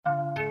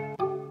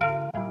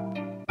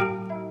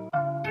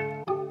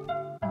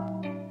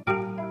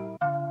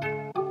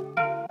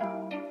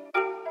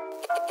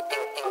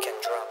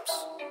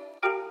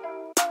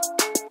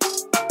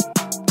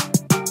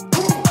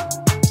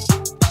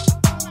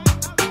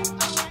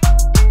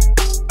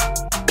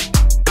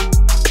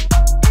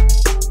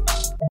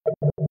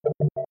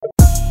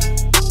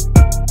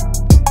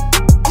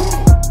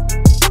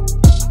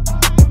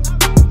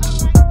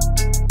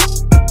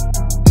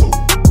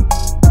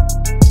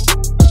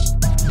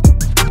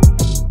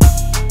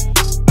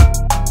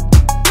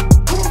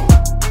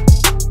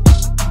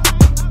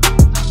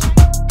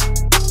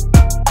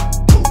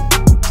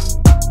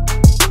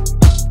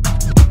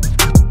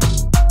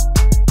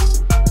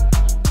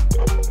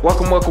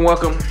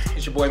Welcome.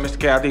 It's your boy, Mr.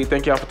 Cal-D.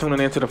 Thank y'all for tuning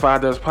in to the Five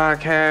Does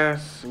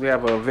Podcast. We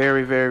have a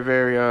very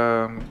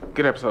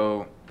good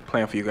episode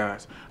planned for you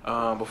guys.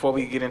 Before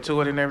we get into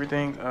it and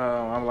everything,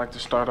 I would like to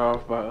start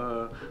off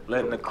by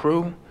letting the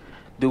crew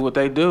do what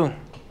they do.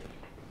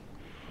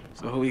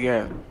 So who we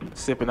got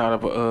sipping out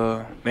of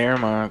a never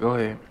mind, go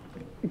ahead.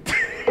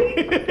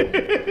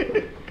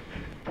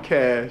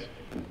 Cash.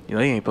 You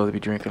know you ain't supposed to be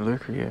drinking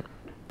liquor yet.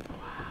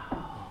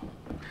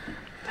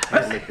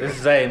 This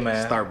is Zay,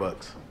 man.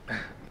 Starbucks.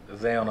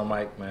 Zay on the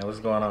mic, man. What's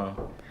going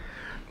on?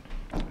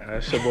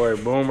 It's your boy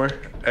Boomer,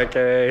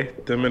 aka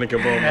Dominican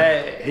Boomer.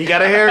 Hey. He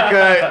got a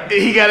haircut.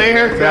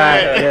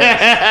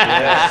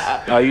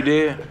 Yes. Oh, you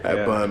did?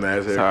 That bum ass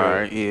It's haircut.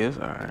 alright. Yeah, it's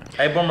alright.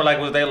 Hey, Boomer, like,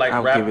 was they like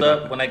I'll give wrapped it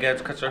up a- when they got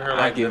to cut your hair? I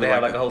Like, give did they it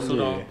have like like a whole suit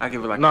yeah. on? I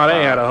give it like No, they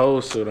ain't had five. a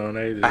whole suit on.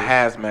 They A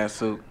just, hazmat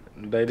suit.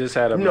 they just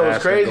had a You know what's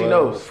mask and crazy?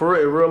 No, gloves.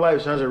 for real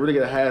life, Sanjay really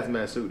got a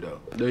hazmat suit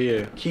though.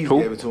 Yeah. Keith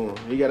Who? gave it to him.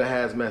 He got a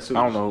hazmat suit.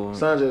 I don't know.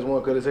 Sanjay just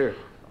want to cut his hair.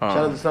 Shout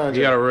out to Sanjay.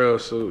 He got a real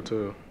suit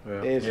too. Yeah.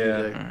 And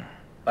CJ.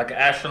 Like an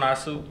astronaut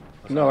suit?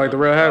 No, like the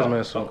real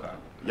hazmat suit. Okay.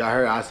 Y'all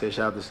heard I said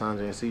shout out to Sanjay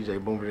and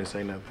CJ. Boomer didn't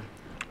say nothing.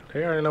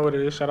 They already know what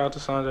it is. Shout out to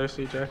Sanjay,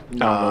 CJ.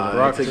 Nah,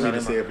 Rock it took me to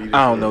too. say it for you.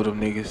 I don't know them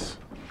niggas.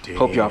 Damn.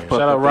 Hope y'all fuck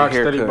Shout out up Rock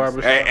their Steady haircuts.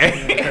 Barbershop.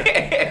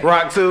 Hey,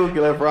 Rock too.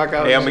 You let Rock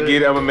out. hey, I'm and gonna shit.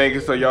 get it. I'm gonna make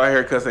it so y'all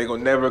haircuts ain't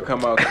gonna never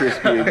come out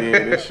crispy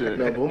again. This shit.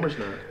 No, Boomer's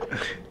not.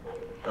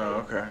 Oh,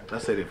 okay. I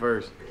said it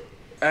first.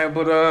 Hey,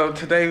 but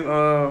today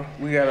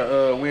we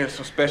got we in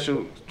some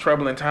special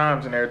troubling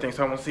times and everything.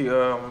 So I want to see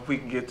if we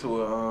can get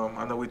to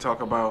I know we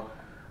talk about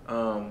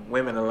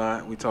women a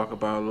lot. We talk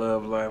about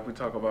love life. We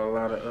talk about a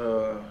lot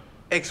of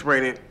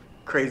X-rated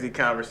crazy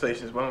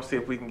conversations. But I want to see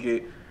if we can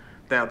get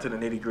down to the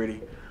nitty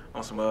gritty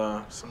on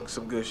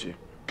some good shit.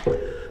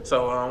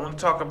 So I want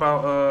to talk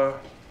about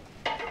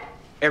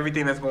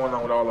everything that's going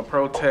on with all the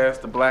protests,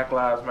 the Black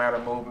Lives Matter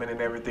movement,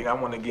 and everything. I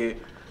want to get,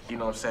 you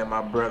know what I'm saying,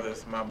 my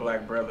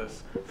black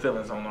brothers'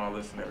 feelings on all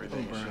this and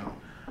everything. and shit.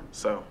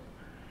 So,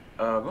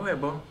 go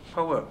ahead, bro.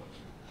 Pull up.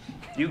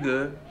 You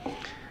good?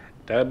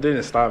 That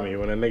didn't stop me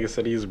when a nigga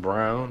said he's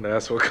brown.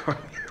 That's what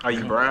caught me. Are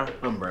you brown?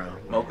 I'm brown.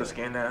 Mocha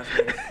skin ass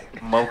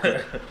nigga?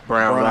 Mocha.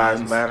 Brown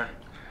lives matter.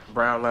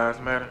 Brown lives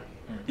matter.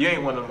 You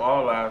ain't one of them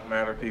all lives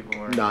matter people,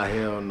 right? Nah,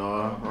 hell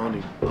no.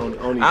 Only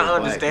I black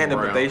understand it,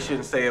 and but they brown.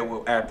 shouldn't say it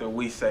after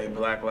we say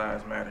Black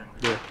Lives Matter.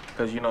 Yeah.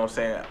 Cause you know what I'm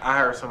saying. I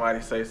heard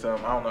somebody say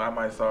something. I don't know. I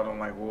might saw it on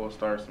like World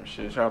Star some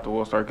shit. Shout out to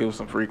World Star. Give us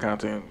some free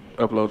content.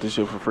 Upload this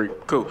shit for free.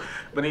 Cool.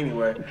 But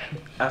anyway,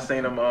 I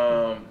seen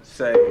them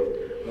say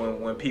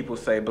when people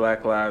say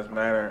Black Lives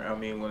Matter. I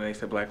mean when they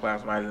say Black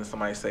Lives Matter and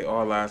somebody say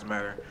All Lives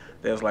Matter.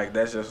 There's like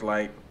that's just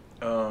like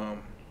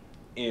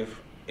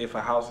if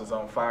a house is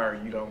on fire,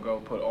 you don't go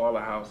put all the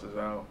houses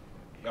out.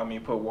 I mean,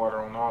 put water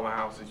on all the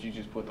houses. You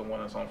just put the one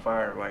that's on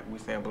fire. Like we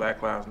saying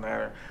Black Lives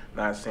Matter,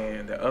 not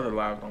saying that other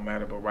lives don't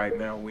matter. But right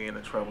now we in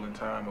a troubling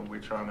time, and we're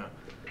trying to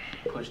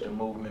push the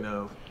movement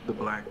of the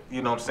black.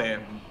 You know what I'm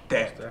saying?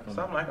 That.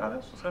 So I'm like, oh,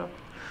 that's what's up.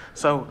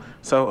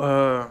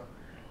 So,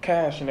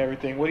 Cash and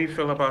everything. What do you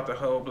feel about the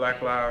whole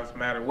Black Lives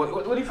Matter?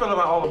 What do you feel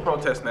about all the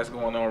protesting that's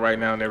going on right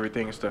now and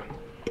everything and stuff?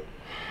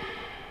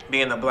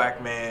 Being a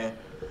black man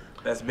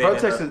that's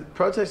been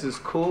Protest is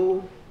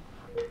cool.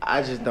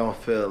 I just don't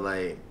feel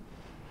like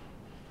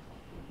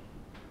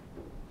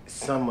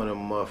some of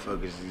them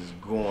motherfuckers is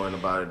going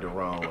about it the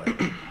wrong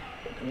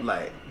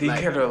way. Do you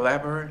care to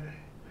elaborate?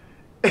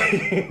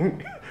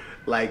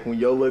 Like when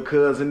your little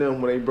cousin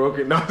them when they broke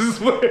it noses.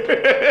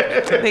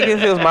 Nigga,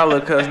 if it was my little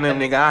cousin, them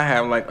nigga, I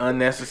have like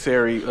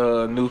unnecessary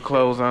new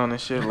clothes on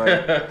and shit,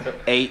 like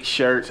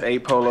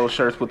 8 polo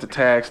shirts with the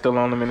tag still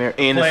on them in there,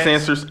 and the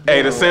sensors, the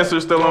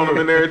sensors still on them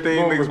and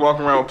everything. Niggas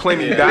walking around with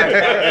plenty of dots.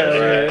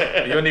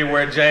 You don't need to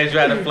wear James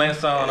Drive the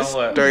Flintstone or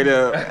what? Straight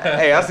up.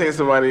 Hey, I seen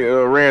somebody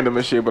random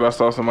and shit, but I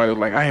saw somebody was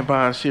like, I ain't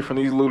buying shit from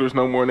these looters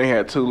no more, and they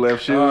had 2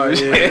 left shoes. Oh, and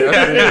yeah. shit.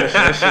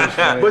 That shit's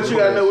funny. But you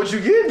gotta know what you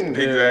getting.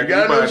 Exactly. You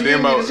gotta know what you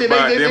getting.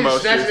 Buy The shit demo they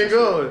shit snatching and and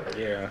going.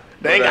 Yeah.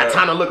 They ain't got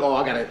time to look. Oh,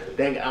 I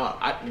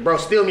gotta. Bro,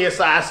 steal me a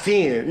size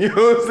 10. You know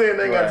what I'm saying?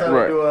 They ain't got time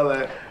Right. to do all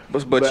that.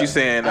 But you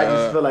saying I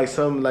just feel like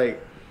some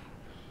like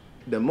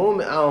the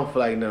movement. I don't feel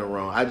like nothing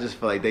wrong. I just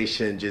feel like they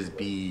shouldn't just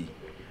be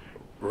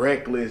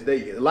reckless.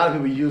 A lot of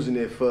people using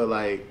it for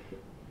like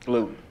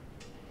loot,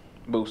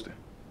 boosting,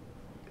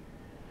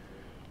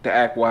 to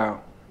act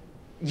wild.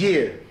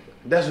 Yeah,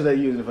 that's what they're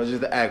using it for,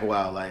 just to act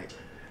wild. Like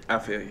I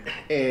feel you.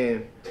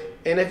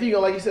 and if you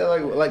gonna, like you said,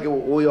 like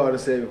we already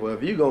said before,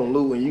 if you gonna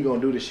loot and you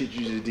gonna do the shit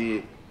you just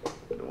did,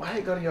 why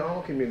you go to your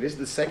own community? This is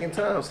the second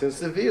time since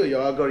Seville,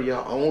 y'all go to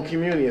your own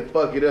community and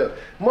fuck it up.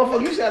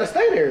 Motherfucker, you just gotta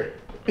stay there.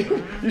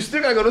 You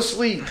still gotta go to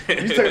sleep.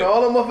 You taking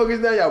all the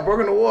motherfuckers down, y'all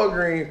broken the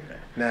Walgreens.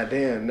 Nah,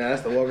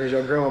 that's the Walgreens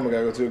your grandmama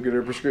gotta go to get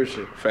her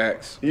prescription.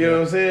 Facts. You know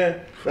what I'm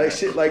saying? Like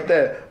shit like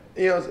that.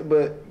 You know,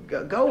 but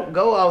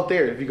go out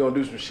there if you're gonna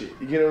do some shit.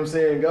 You know what I'm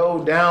saying?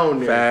 Go down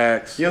there.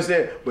 Facts. You know what I'm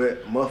saying?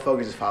 But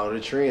motherfuckers just follow the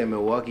trend.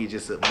 Milwaukee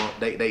just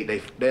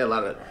they a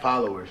lot of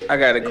followers. I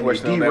got a And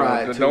question they on that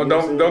D-ride one. too, you know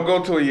what I'm Don't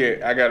go to it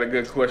yet. I got a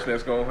good question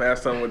that's gonna have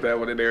something with that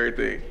one and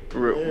everything.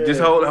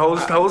 Just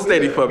hold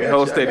steady for me.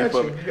 Hold steady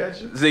for me.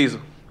 Zizel,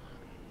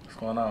 What's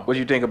going on? what do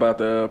you think about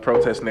the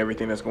protests and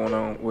everything that's going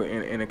on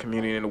in the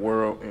community, in the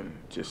world, and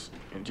just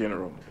in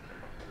general?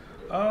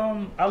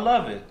 I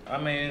love it. I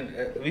mean,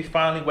 we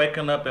finally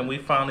waking up and we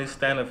finally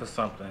standing for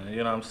something.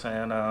 You know what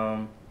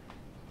I'm saying?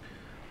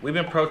 We've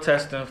been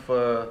protesting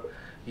for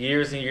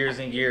years and years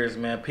and years,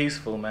 man.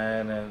 Peaceful,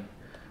 man. And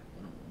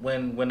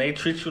when they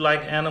treat you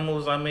like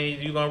animals, I mean,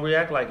 you gonna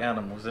react like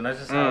animals, and that's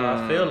just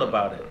how I feel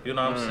about it. You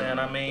know what I'm saying?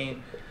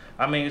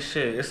 I mean,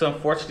 shit. It's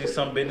unfortunate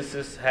some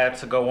businesses had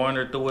to go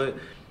under through it,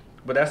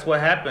 but that's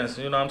what happens.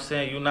 You know what I'm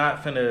saying? You're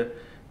not finna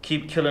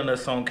keep killing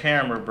us on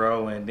camera,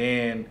 bro, and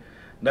then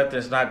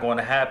nothing's not going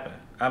to happen.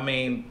 I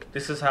mean,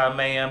 this is how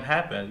mayhem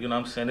happened. You know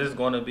what I'm saying? This is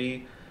going to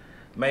be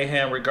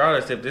mayhem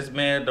regardless. If this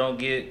man don't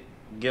get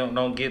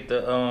the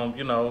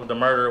the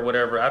murder or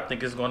whatever, I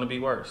think it's going to be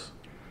worse.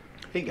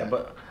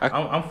 But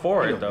I'm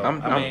for it though.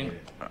 I mean,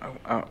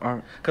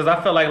 because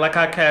I feel like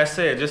how Cass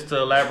said, just to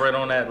elaborate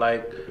on that,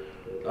 like,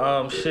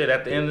 shit.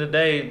 At the end of the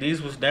day,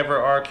 these was never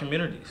our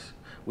communities.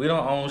 We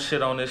don't own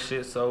shit on this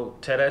shit, so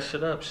tear that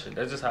shit up. Shit.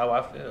 That's just how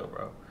I feel,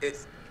 bro.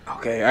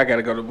 Okay, I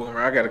gotta go to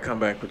Boomer. I gotta come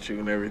back with you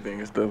and everything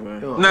and stuff,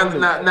 man.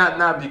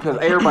 Not because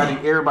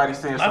everybody's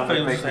saying something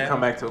that makes me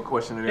come back to a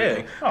question and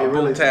everything. Yeah.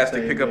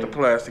 Boomtastic, pick up the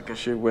plastic and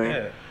shit,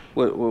 man.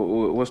 Yeah.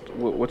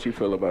 What you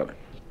feel about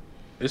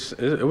it?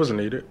 It was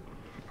needed,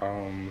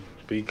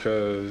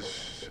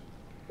 because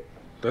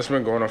that's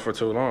been going on for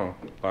too long.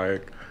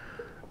 Like,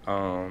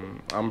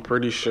 I'm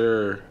pretty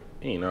sure,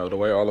 the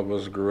way all of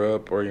us grew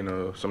up, or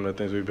some of the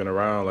things we've been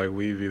around, like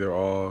we've either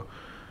all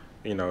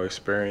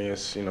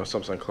experience,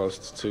 something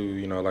close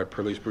to, like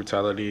police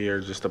brutality,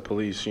 or just the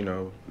police,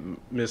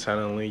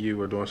 mishandling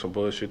you or doing some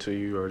bullshit to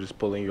you, or just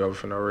pulling you over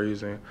for no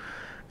reason.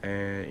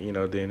 And,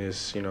 then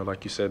it's,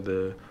 like you said,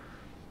 the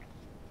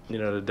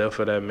death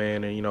of that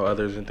man and,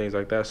 others and things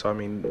like that. So, I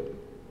mean,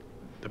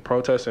 the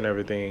protests and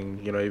everything,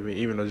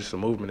 even though just the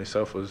movement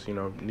itself was,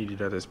 needed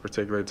at this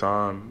particular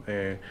time.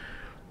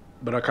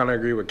 But I kind of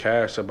agree with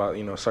Cash about,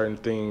 certain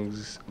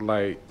things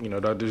like,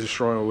 that they're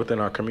destroying within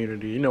our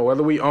community.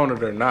 Whether we own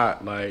it or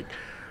not, like,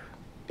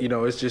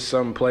 it's just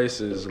some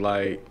places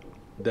like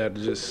that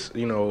just,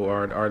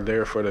 are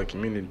there for the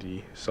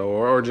community. So,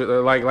 or just,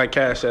 like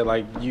Cash said,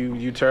 like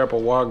you tear up a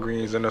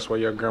Walgreens and that's where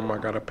your grandma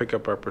got to pick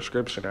up her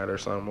prescription at or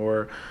something.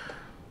 Or,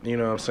 what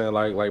I'm saying,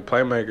 like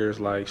Playmakers,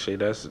 like shit,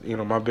 that's,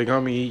 my big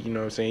homie,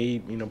 what I'm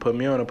saying, he, put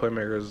me on the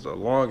Playmakers a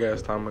long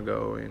ass time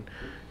ago. And,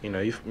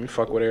 you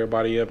fuck with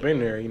everybody up in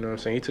there, what I'm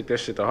saying? He took that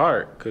shit to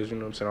heart because,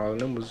 what I'm saying, all of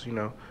them was,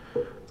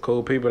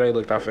 cool people. They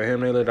looked out for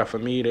him. They looked out for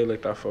me. They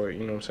looked out for, what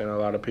I'm saying, a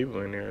lot of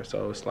people in there.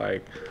 So it's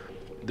like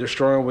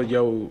destroying with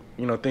your,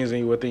 things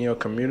within your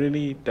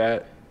community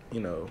that,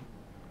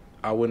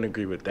 I wouldn't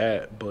agree with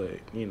that. But,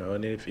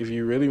 and if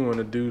you really want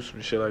to do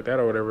some shit like that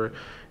or whatever,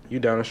 you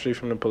down the street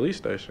from the police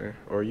station,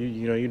 or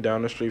you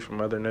down the street from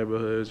other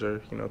neighborhoods or,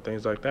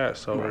 things like that.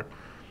 So,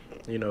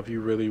 if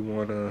you really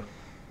want to,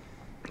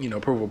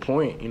 prove a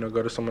point,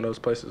 go to some of those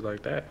places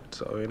like that.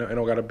 So, it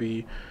don't got to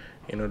be,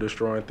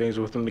 destroying things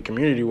within the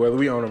community, whether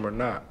we own them or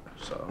not.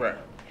 So. Right.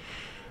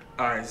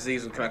 All right,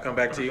 Zizel, can I come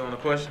back to you on the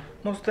question?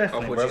 Most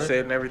definitely, Of what brother. you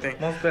said and everything?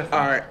 Most definitely.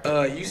 All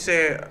right, you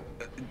said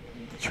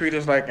treat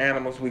us like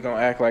animals, we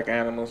gonna act like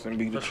animals and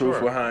be the For truth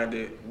sure. behind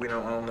it. We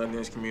don't own nothing in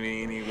this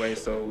community anyway,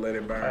 so let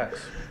it burn.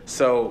 Facts.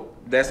 So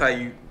that's how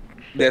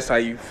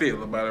you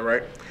feel about it,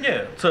 right?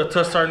 Yeah, to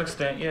a certain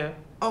extent, yeah.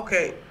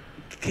 Okay,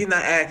 can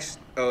I ask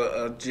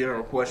a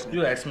general question?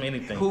 You ask me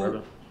anything,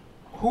 brother.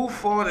 Who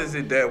fault is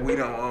it that we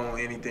don't own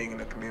anything in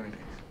the community?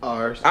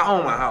 Ours. I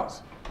own my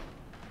house.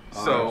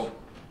 So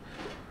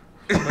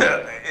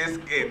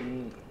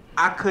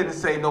I couldn't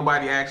say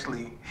nobody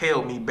actually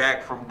held me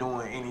back from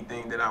doing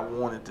anything that I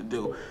wanted to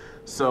do.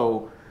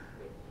 So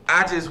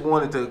I just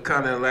wanted to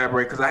kind of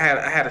elaborate because I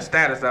had a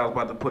status I was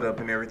about to put up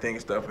and everything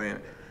and stuff, and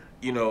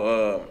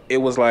it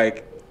was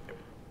like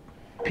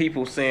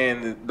people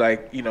saying that,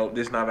 like,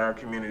 this is not our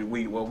community.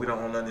 We don't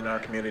own nothing in our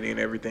community and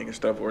everything and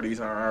stuff, or these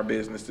aren't our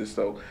businesses,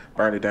 so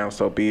burn it down,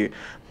 so be it.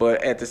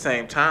 But at the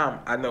same time,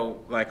 I know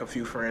like a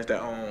few friends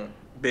that own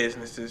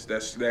businesses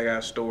that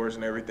got stores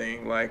and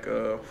everything. Like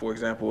for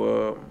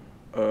example,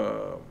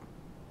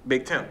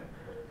 Big Tim,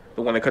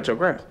 the one that cut your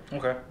grass.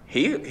 Okay.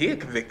 He a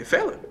convicted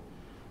felon.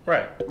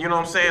 Right. You know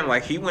what I'm saying?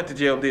 Like, he went to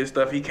jail, did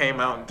stuff. He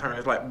came out and turned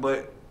his life.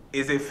 But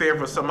is it fair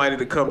for somebody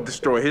to come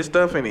destroy his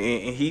stuff and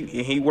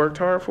he worked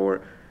hard for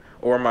it?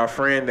 Or my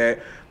friend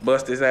that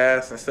bust his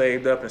ass and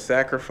saved up and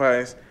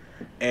sacrificed,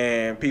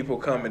 and people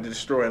come and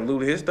destroy and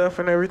loot his stuff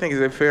and everything? Is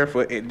it fair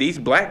for these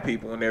black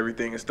people and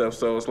everything and stuff?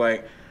 So it's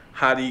like,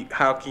 how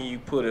can you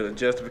put a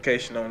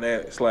justification on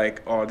that? It's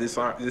like, oh, this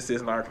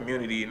isn't our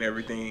community and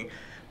everything.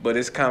 But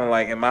it's kind of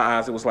like, in my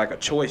eyes, it was like a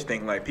choice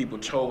thing. Like, people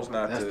chose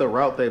not to. That's the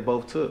route they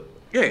both took.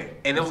 Yeah,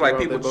 and it was like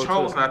people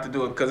chose not to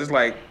do it because it's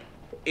like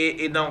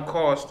it don't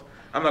cost.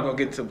 I'm not gonna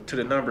get to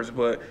the numbers,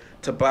 but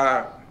to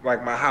buy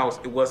like my house,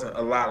 it wasn't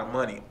a lot of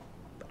money.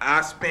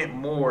 I spent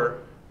more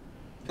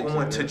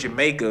going to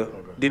Jamaica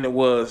than it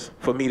was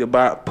for me to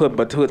put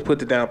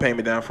the down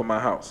payment down for my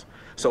house.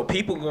 So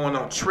people going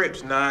on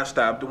trips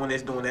nonstop, doing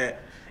this, doing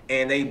that,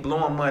 and they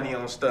blowing money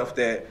on stuff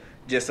that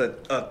just a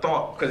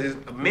thought, because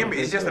it's a memory.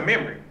 It's just a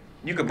memory.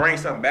 You could bring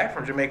something back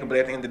from Jamaica, but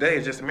at the end of the day,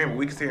 it's just a memory.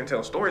 We can sit here and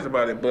tell stories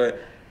about it,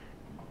 but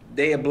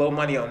they'll blow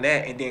money on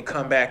that and then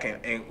come back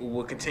and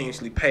will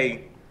continuously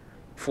pay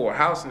for a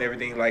house and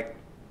everything. Like,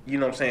 you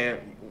know what I'm saying?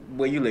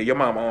 Where you live, your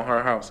mom own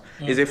her house.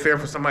 Is it fair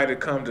for somebody to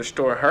come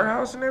destroy her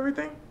house and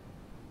everything?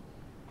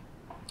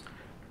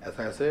 As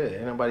I said,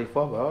 ain't nobody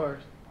fault but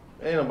ours.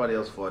 Ain't nobody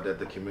else fault that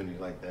the community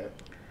like that.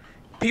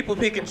 People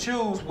pick and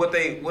choose what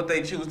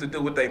they choose to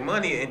do with their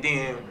money, and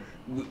then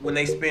when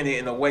they spend it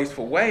in a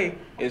wasteful way,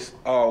 it's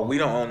we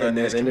don't own nothing.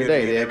 At the end of the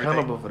day, they're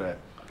accountable for that.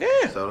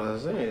 Yeah. So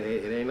that's what I'm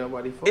saying. It ain't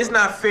nobody fault. It's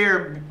not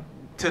fair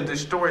to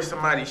destroy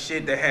somebody's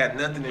shit that had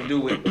nothing to do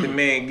with the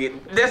man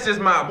getting. That's just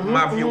my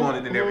view on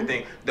it and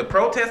everything. The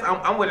protest,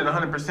 I'm with it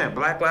 100%.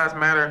 Black Lives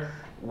Matter.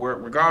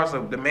 Regardless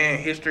of the man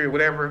history or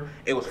whatever,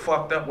 it was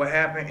fucked up what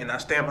happened, and I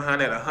stand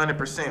behind that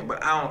 100%.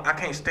 But I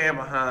can't stand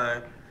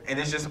behind, and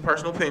it's just a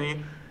personal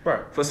opinion,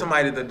 Right. for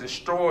somebody to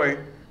destroy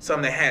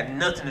something that had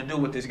nothing to do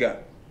with this guy.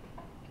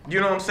 You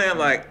know what I'm saying?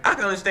 Like, I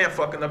can understand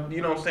fucking up,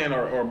 you know what I'm saying,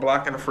 or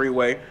blocking the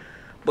freeway,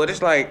 but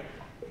it's like,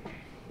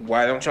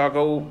 why don't y'all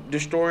go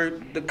destroy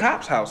the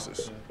cops'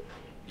 houses?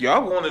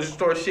 Y'all want to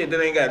destroy shit that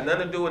ain't got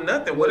nothing to do with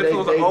nothing. What if it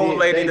was an old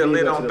lady that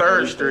lived on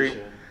 3rd Street?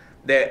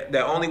 That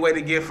the only way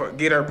to get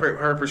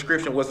her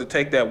prescription was to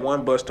take that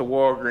one bus to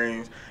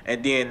Walgreens,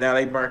 and then now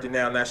they burnt it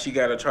down. Now she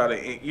got to try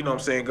to, you know what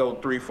I'm saying, go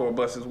 3-4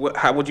 buses.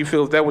 How would you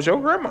feel if that was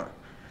your grandma?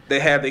 They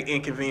had to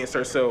inconvenience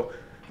herself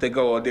to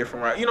go a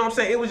different route. You know what I'm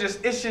saying?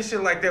 It's just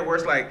shit like that where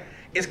it's like,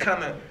 it's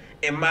kind of,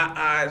 in my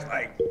eyes,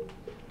 like,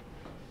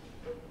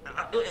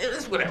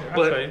 it's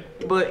whatever.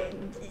 But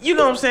you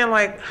know what I'm saying?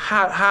 Like,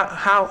 how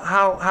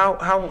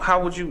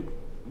would you,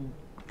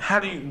 how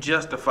do you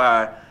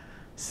justify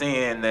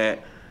saying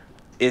that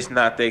it's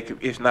not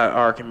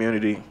our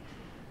community,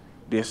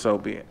 then so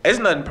be it? It's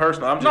nothing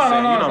personal. I'm just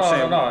saying, you know what I'm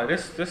saying? No,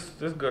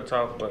 this good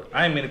talk, but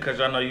I ain't mean it because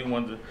I know you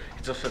wanted to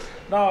just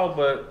no,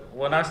 but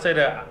when I say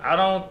that, I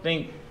don't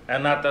think,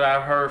 and not that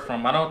I've heard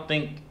from, I don't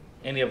think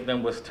any of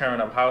them was tearing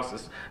up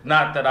houses.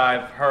 Not that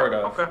I've heard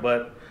of, Okay.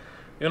 But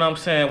you know what I'm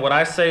saying? When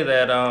I say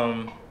that,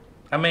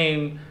 I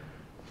mean,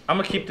 I'm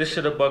gonna keep this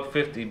shit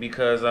 $150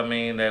 because I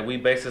mean that we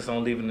base this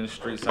on leaving the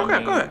streets. Okay, I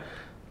mean, go ahead.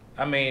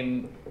 I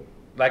mean,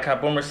 like how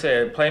Boomer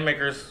said,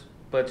 playmakers,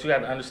 but you got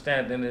to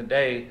understand at the end of the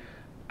day,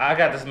 I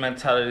got this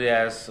mentality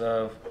as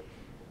of,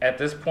 at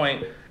this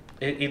point,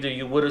 either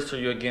you with us or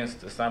you're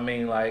against us. I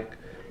mean, like,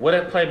 what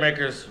have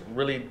playmakers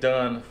really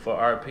done for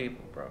our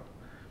people, bro?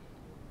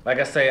 Like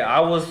I say, I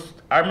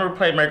remember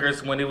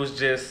playmakers when it was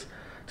just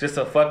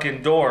a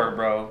fucking door,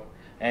 bro.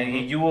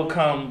 And you will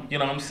come, you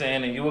know what I'm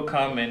saying, and you will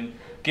come and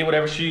get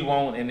whatever shit you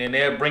want, and then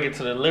they'll bring it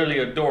to literally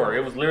a door.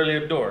 It was literally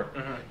a door.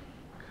 Mm-hmm.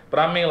 But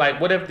I mean,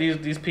 like, what if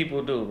these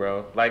people do,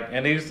 bro? Like,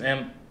 and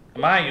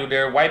mind you,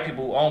 they're white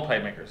people who own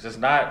playmakers. It's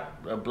not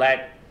a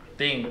black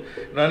thing.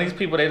 None of these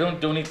people, they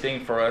don't do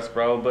anything for us,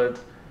 bro. But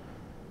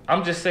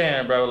I'm just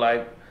saying, bro,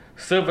 like,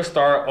 Silver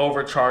Star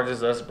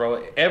overcharges us,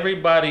 bro.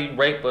 Everybody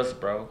rape us,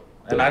 bro.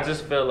 And I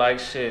just feel like,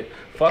 shit,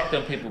 fuck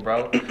them people,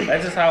 bro.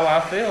 That's just how I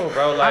feel,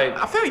 bro. Like,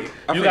 I feel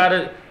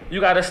you. You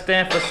gotta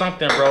stand for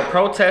something, bro.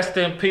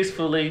 Protesting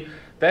peacefully,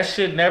 that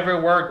shit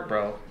never worked,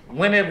 bro.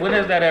 When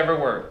has that ever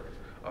worked?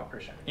 Oh,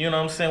 appreciate it. You know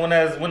what I'm saying?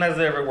 When has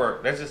it ever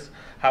worked? That's just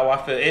how I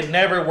feel. It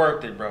never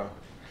worked, bro.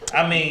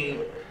 I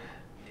mean,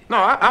 no,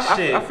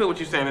 I feel what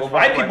you're saying. Well,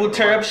 white people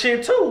tear up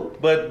shit too,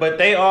 but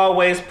they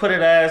always put it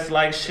as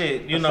like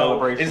shit. You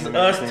know, it's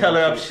us tearing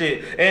up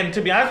shit. And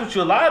to be honest with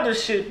you, a lot of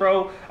this shit,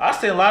 bro, I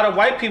see a lot of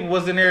white people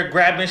was in there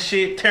grabbing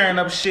shit, tearing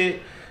up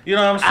shit. You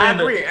know what I'm saying?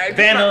 I agree.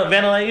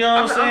 Vandal, you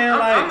know what I'm saying?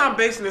 I'm not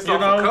basing this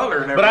off of color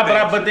and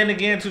everything. But then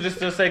again, just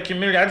to say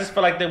community, I just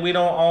feel like that we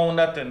don't own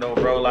nothing though,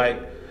 bro. Like,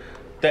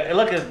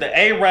 look at the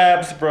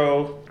Arabs,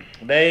 bro.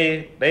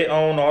 They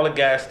own all the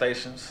gas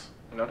stations.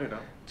 No, they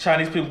don't.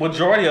 Chinese people,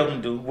 majority of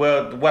them do.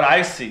 Well, what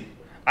I see,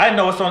 I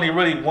know it's only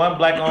really one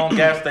black-owned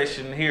gas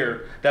station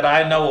here that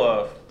I know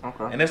of,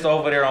 okay. And it's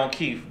over there on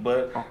Keith.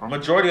 But okay.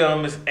 Majority of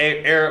them is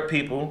Arab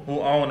people who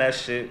own that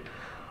shit.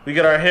 We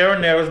get our hair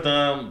and nails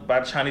done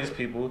by Chinese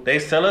people. They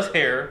sell us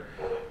hair.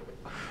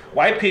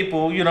 White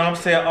people, you know what I'm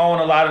saying, own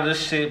a lot of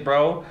this shit,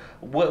 bro.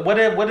 What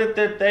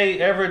did they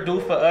ever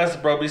do for us,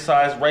 bro?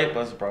 Besides rape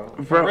us, bro?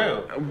 For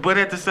real. But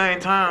at the same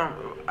time,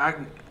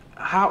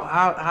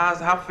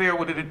 how fair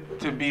would it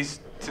to be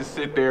to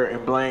sit there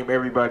and blame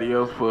everybody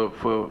else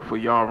for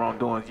y'all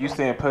wrongdoings? You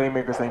saying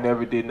playmakers ain't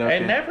never did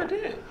nothing? They never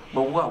did.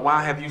 But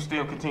why have you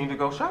still continued to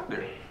go shop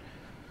there?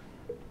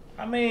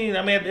 I mean,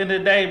 at the end of the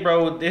day,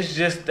 bro, it's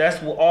just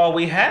that's all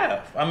we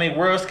have. I mean,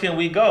 where else can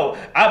we go?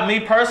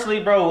 Me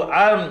personally, bro,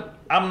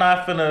 I'm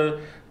not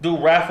finna do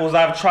raffles.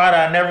 I've tried.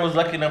 I never was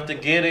lucky enough to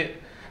get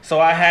it. So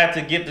I had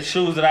to get the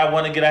shoes that I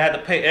want to get. I had to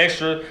pay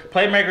extra.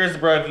 Playmakers,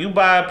 bro, if you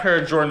buy a pair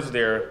of Jordans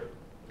there,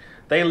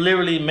 they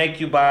literally make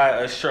you buy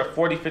a shirt,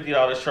 $40,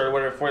 $50 shirt, or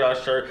whatever,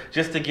 $40 shirt,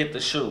 just to get the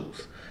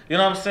shoes. You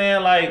know what I'm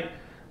saying? Like,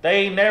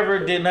 they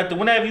never did nothing.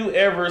 When have you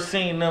ever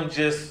seen them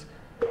just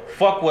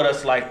fuck with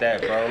us like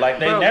that, bro? Like,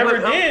 they never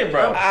did,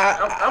 bro.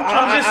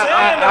 I'm just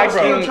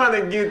saying, I'm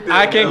trying to get this.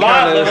 I can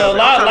kind of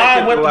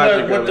line with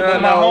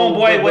my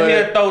homeboy when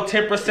he'll throw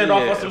 10%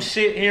 off of some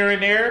shit here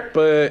and there.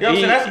 But you know what I'm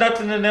saying? That's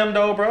nothing to them,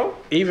 though, bro.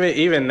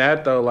 Even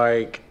that though,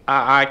 like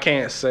I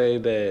can't say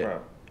that.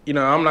 Bro. You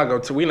know, we're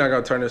not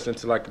gonna turn this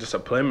into like just a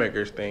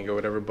playmakers thing or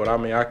whatever. But I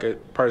mean, I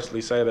could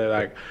personally say that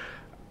like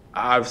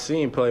I've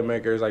seen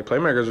playmakers. Like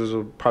playmakers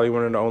was probably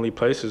one of the only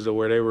places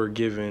where they were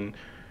giving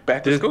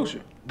back to school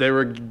shit. They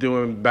were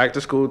doing back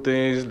to school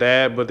things,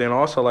 but then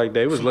also like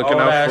they was Some looking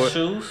old out ass for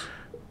shoes.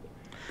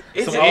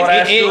 If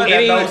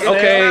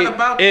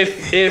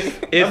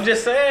I'm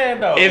just saying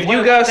though. If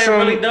you got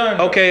some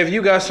if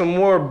you got some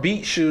more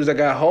beat shoes that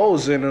got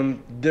holes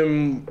in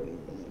them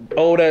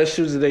old ass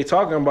shoes that they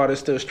talking about is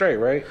still straight,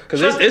 right?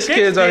 Because it's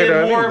kids out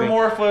here that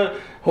more for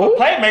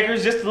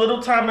playmakers just the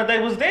little time that they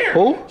was there.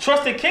 Who?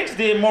 Trusted Kicks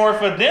did more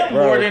for them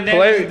more than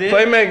they did.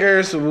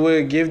 Playmakers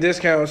would give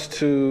discounts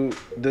to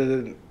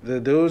the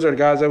dudes or the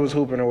guys that was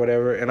hooping or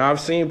whatever, and I've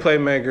seen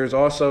playmakers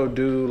also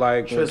do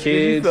like kids.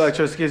 You feel like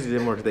Trusted Kids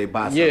did more because they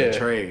buy something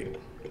trade.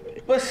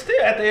 But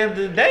still, at the end of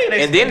the day,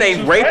 they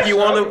rape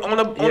you on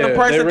the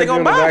price that they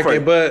gonna buy for you.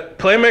 But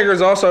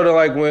playmakers also to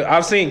like when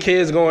I've seen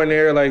kids go in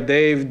there like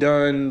they've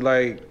done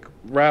like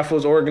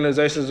raffles,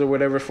 organizations or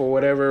whatever for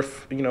whatever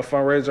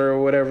fundraiser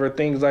or whatever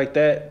things like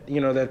that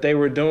that they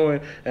were doing,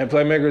 and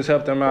playmakers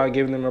helped them out,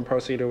 giving them a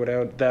proceed or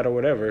whatever that or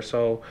whatever.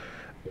 So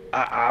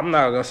I'm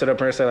not gonna sit up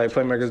here and say like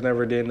playmakers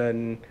never did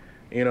nothing.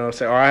 You know what I'm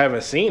saying? Or I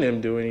haven't seen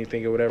them do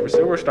anything or whatever.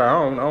 Silver Star,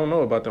 I don't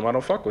know about them. I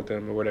don't fuck with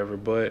them or whatever.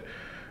 But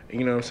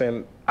you know what I'm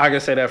saying? I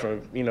can say that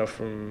from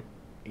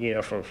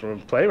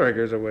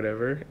playmakers or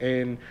whatever.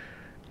 And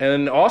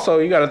also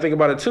you got to think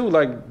about it too.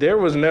 Like there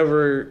was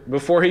never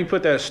before he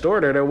put that store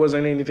there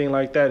wasn't anything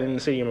like that in the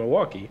city of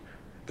Milwaukee.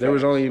 There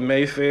was only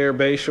Mayfair,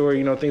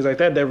 Bayshore, things like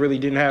that really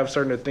didn't have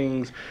certain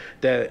things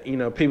that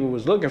people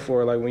was looking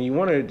for. Like when you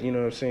wanted, what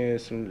I'm saying,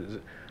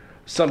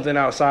 something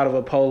outside of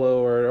a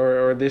polo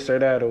or this or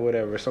that or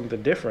whatever,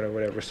 something different or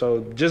whatever. So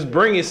just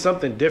bringing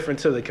something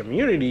different to the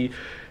community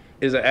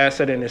is an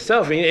asset in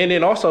itself. And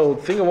then also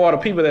think of all the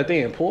people that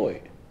they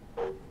employed.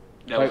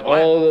 Like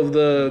all of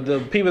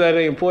the people that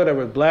they employed that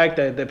were black,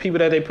 that people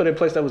that they put in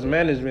place that was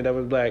management that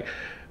was black,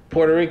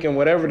 Puerto Rican,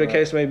 whatever the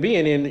case may be,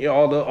 and then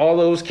all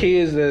those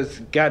kids that's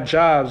got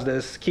jobs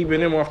that's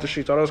keeping them off the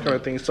streets, all those kind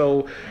of things.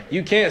 So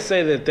you can't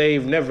say that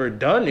they've never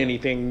done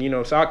anything,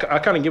 So I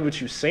kind of get what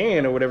you're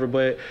saying or whatever,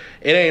 but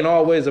it ain't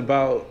always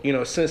about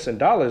cents and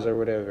dollars or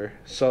whatever.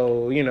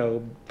 So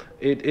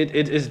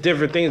it's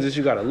different things that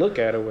you got to look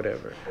at or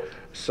whatever.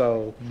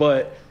 So,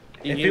 but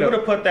if you would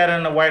have put that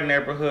in a white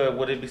neighborhood,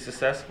 would it be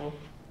successful?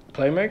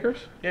 Playmakers?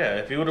 Yeah,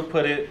 if you would have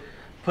put it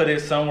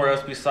somewhere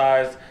else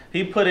besides,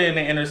 he put it in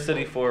the inner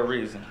city for a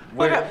reason.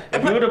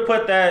 If you would have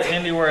put that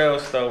anywhere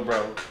else though,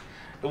 bro,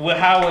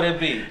 how would it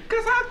be?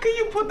 Because how can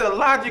you put the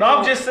logic? No,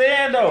 I'm just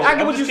saying though. I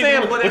get what you're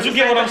saying, but you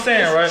get what I'm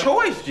saying, right?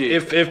 Choice, G.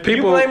 If people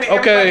you blaming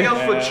everybody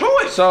else for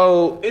choice,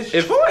 so it's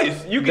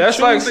choice. You can that's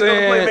choose like to go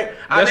to saying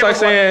that's like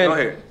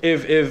saying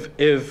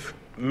if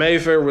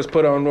Mayfair was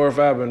put on North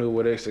Avenue,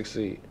 would it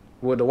succeed?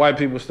 Would the white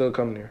people still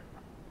come there?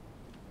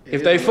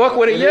 If they fuck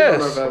with it,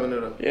 yes.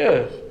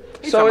 Yeah.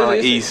 So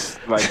it's east,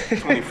 like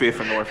 25th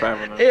and North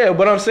Avenue. Yeah,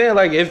 but I'm saying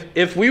like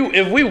if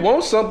we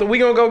want something, we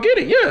gonna go get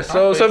it. Yeah.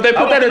 So if they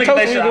put that in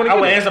Tulsa, we gonna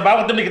get it. I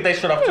want them to get their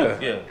shit off too.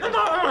 Yeah.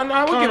 No,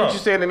 I get what you're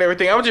saying and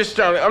everything. I'm just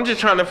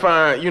trying to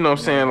find, what I'm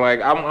saying,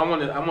 like I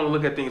want to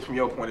look at things from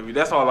your point of view.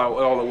 That's all it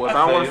was.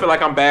 I don't want to feel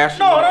like I'm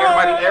bashing.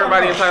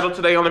 Everybody entitled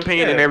to their own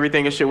opinion and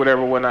everything and shit,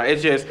 whatever, whatnot.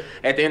 It's just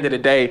at the end of the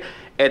day,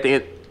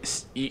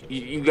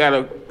 you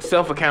gotta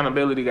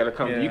self-accountability gotta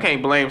come. You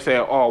can't blame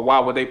saying, oh, why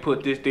would they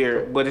put this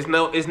there? But it's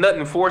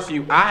nothing forcing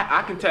you.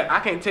 I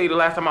can't tell you the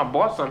last time I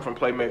bought something from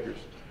Playmakers.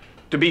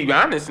 To be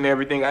honest and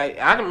everything,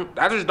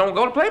 I just don't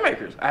go to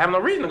Playmakers. I have no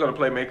reason to go to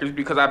Playmakers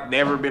because I've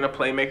never been a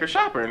Playmaker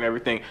shopper and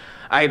everything.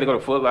 I either go to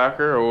Foot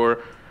Locker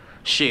or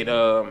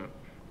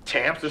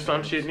Champs or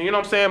some shit. You know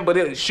what I'm saying?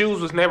 But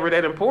shoes was never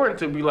that important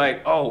to be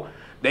like, oh,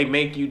 they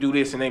make you do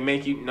this and they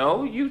make you...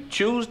 No, you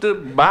choose to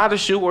buy the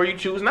shoe or you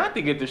choose not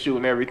to get the shoe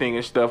and everything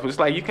and stuff. It's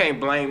like you can't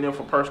blame them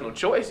for personal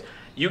choice.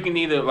 You can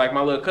either... Like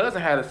my little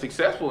cousin had a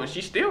successful and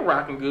she's still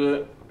rocking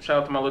good.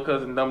 Shout out to my little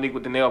cousin Dominique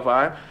with the nail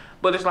vibe.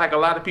 But it's like a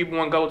lot of people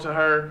want to go to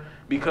her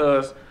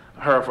because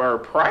her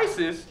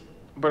prices...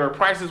 But her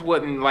prices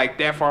wasn't like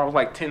that far. It was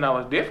like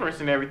 $10 difference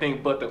and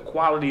everything. But the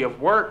quality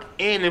of work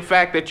and the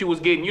fact that you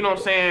was getting, you know what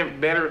I'm saying,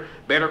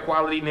 better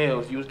quality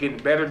nails. You was getting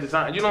better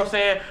design. You know what I'm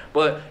saying?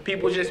 But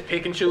people just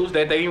pick and choose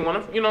that they didn't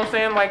want to, you know what I'm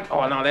saying? Like,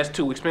 oh, no, that's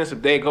too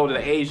expensive. They go to the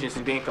agents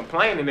and then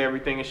complain and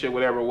everything and shit,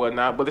 whatever,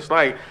 whatnot. But it's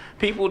like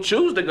people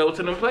choose to go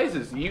to them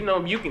places.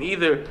 You can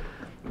either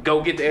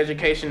go get the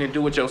education and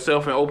do it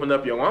yourself and open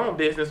up your own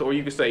business, or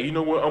you can say, you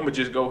know what, I'm gonna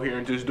just go here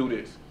and just do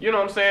this. You know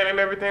what I'm saying? And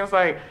everything's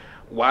like,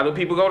 why do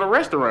people go to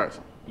restaurants?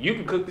 You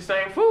can cook the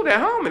same food at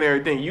home and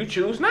everything. You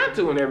choose not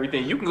to and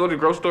everything. You can go to the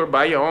grocery store,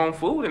 buy your own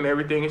food and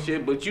everything and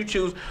shit, but you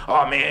choose,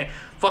 oh man,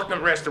 fuck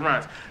them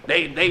restaurants.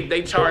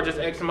 They charge us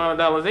X amount of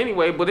dollars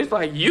anyway, but it's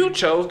like you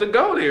chose to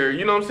go there.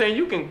 You know what I'm saying?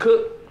 You can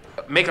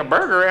make a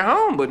burger at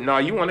home, but no,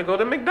 you want to go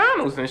to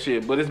McDonald's and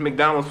shit. But it's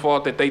McDonald's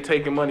fault that they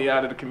taking money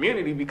out of the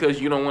community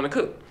because you don't want to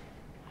cook.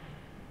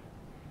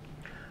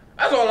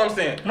 That's all I'm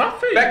saying.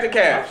 Back to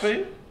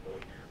cash.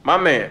 My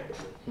man.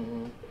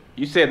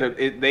 You said that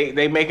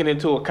they making it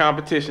into a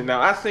competition. Now,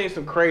 I seen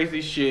some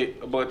crazy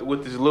shit about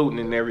with this looting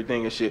and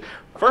everything and shit.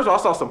 First of all,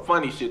 I saw some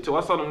funny shit, too.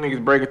 I saw them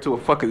niggas break into a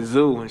fucking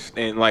zoo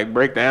and like,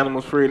 break the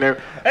animals free and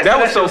everything. That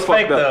was so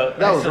fucked up.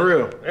 That was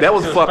real. That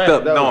was fucked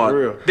up. That was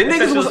real. The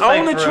niggas was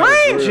on the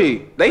train,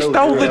 G. They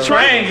stole the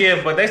train.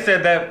 Yeah, but they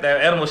said that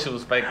animal shit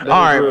was fake. All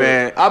right,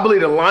 man. I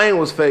believe the lion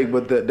was fake,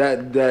 but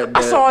that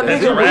I saw a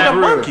nigga with a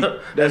monkey.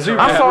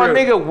 I saw a real.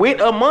 nigga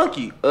with a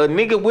monkey. A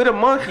nigga with a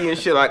monkey and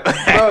shit like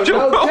that.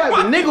 Bro, no cap.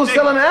 The nigga was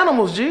selling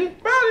animals, G.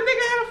 Bro, the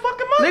nigga had a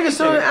fucking monkey. Nigga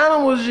selling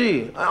animals,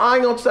 G. I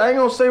ain't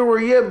gonna say where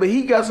he at, but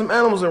he got some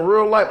animals in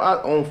real life.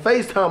 On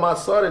FaceTime, I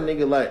saw the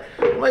nigga like,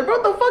 I'm like, bro,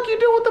 what the fuck you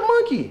doing with the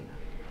monkey?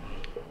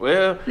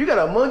 Well, You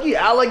got a monkey,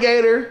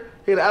 alligator.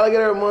 He got an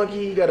alligator,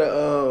 monkey. He got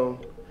a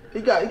he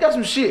got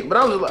some shit. But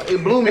I was just like,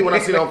 it blew me when I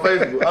seen it on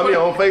Facebook. I mean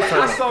on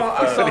FaceTime. I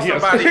saw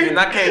somebody and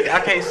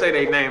I can't say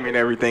their name and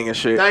everything and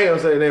shit. I ain't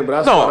gonna say the name, but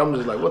I saw it. I'm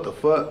just like, what the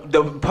fuck?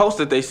 The post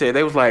that they said,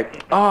 they was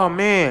like, oh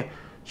man,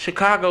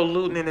 Chicago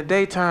looting in the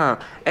daytime.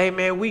 Hey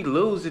man, we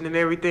losing and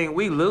everything.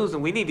 We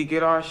losing. We need to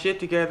get our shit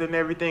together and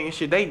everything and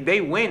shit.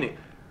 They winning.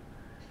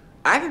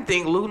 I didn't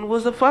think looting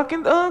was a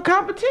fucking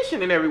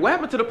competition and everything. What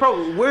happened to the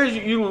pro? Where's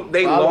you?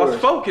 They Followers.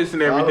 lost focus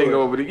and everything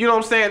over there. You know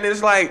what I'm saying?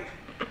 It's like,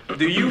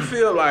 do you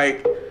feel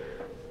like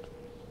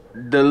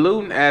the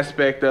looting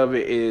aspect of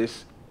it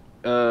is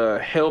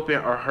helping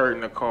or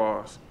hurting the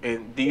cause?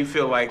 And do you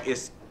feel like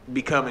it's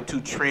becoming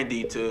too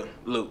trendy to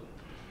loot?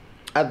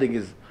 I think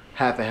it's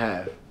half and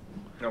half.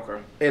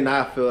 Okay. And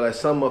I feel like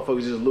some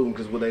motherfuckers just looting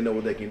because they know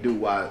what they can do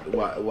while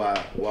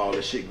all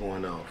this shit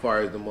going on. As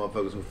far as the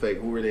motherfuckers who fake,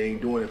 who really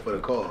ain't doing it for the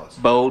cause.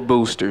 Bold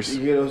boosters.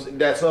 You know what I'm saying?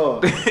 That's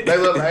all.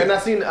 And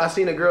I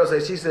seen a girl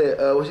say, she said,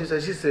 what she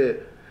said? She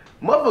said,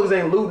 motherfuckers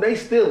ain't looting, they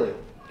stealing.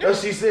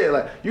 That's what she said.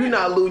 Like, you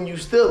not looting, you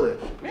stealing.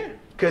 Yeah.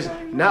 Cause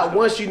not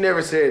once you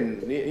never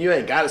said, you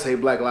ain't gotta say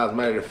Black Lives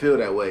Matter to feel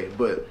that way,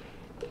 but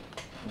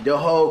the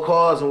whole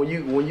cause, when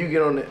you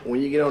get on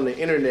the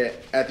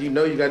internet after you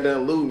know you got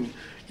done looting,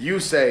 you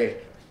say,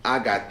 I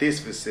got this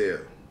for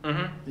sale.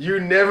 Mm-hmm. You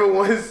never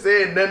once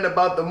said nothing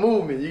about the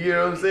movement. You get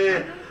what I'm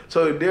saying?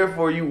 So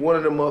therefore, you one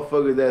of the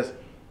motherfuckers that's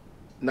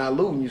not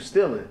looting, you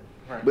stealing.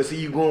 Right. But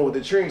see, you going with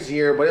the trend, see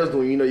everybody else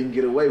doing, you know you can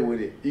get away with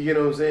it. You get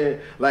what I'm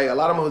saying? Like, a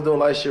lot of them doing a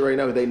lot of shit right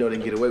now because they know they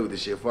can get away with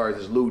this shit as far as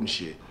this looting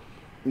shit.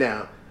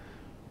 Now,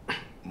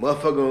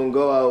 motherfucker gonna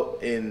go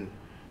out and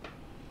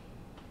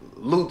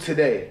loot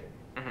today.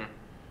 Mm-hmm.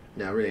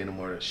 Now, really ain't no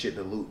more shit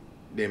to loot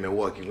than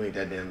Milwaukee. We ain't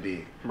that damn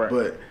big. Right.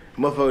 But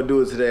motherfucker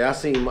do it today.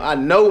 I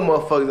know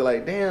motherfuckers are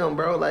like, damn,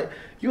 bro, like,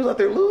 you was out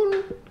there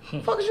looting?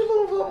 Fuck is you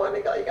looting for, my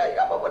nigga? You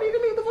got more money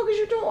than me. What the fuck is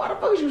you doing? Why the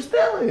fuck is you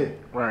stealing?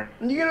 Right.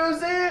 You get what I'm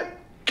saying?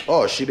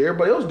 Oh, shit,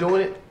 everybody else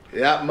doing it.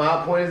 Yeah,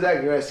 my point is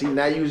exactly right. See,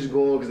 now you just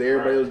going because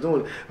everybody else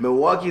doing it.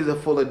 Milwaukee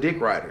is full of dick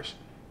riders.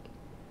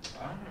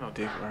 No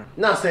dick rider.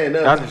 Not saying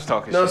nothing. I'm just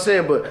talking shit. I'm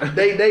saying, but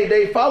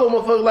they follow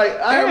motherfuckers like,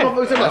 I heard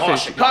motherfuckers say like, oh,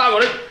 Chicago,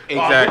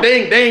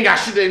 exactly. They ain't got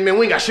shit, man,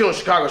 we ain't got shit on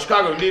Chicago.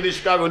 Chicago did this,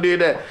 Chicago did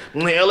that.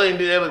 LA did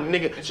that,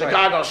 nigga. It's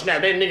Chicago like,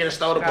 snap, that nigga that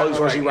stole the police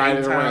horse, he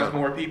riding around. 8 times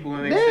more people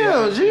in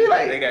damn, G,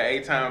 like, they got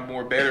 8 times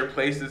more better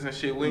places and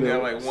shit. We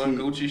got like one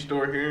Gucci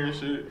store here and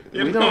shit.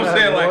 You we know what I'm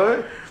saying?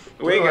 Like,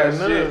 we ain't got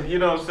none. shit. You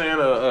know what I'm saying?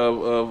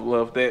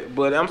 Of that.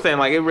 But I'm saying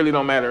like it really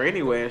don't matter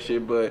anyway and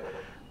shit. But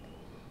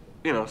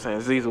you know what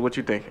I'm saying, Ziza, what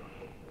you thinking?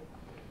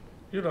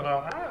 You know,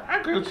 I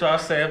agree with y'all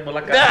saying, but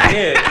like I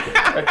said,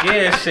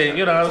 again, shit,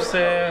 you know what I'm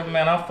saying?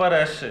 Man, I'm for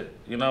that shit.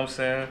 You know what I'm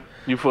saying?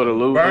 You for the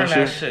loot? Burn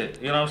that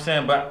shit. You know what I'm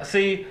saying? But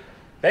see,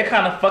 they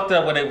kind of fucked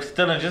up when they were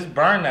stealing. Just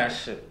burn that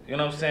shit. You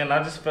know what I'm saying?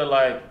 I just feel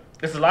like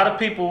there's a lot of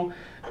people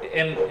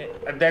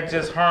that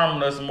just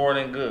harm us more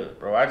than good,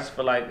 bro. I just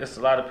feel like it's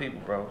a lot of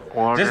people, bro.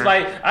 Just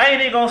like, I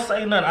ain't even gonna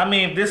say nothing. I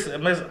mean,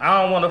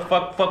 I don't want to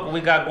fuck what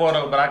we got going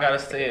on, but I gotta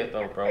say it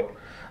though, bro.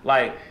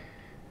 Like,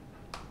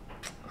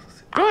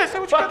 go ahead, say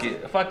what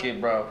you fuck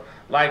it, bro.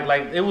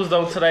 Like it was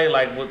though today,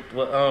 like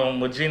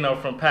with Gino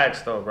from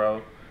PAX though,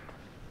 bro.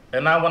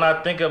 And now when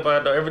I think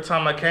about it though, every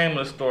time I came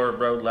to the store,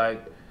 bro,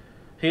 like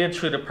he'd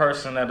treat a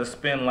person that'll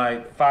spend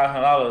like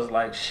 $500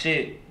 like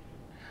shit,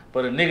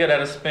 but a nigga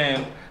that'll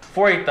spend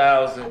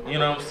 $40,000, you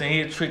know what I'm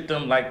saying? He'd treat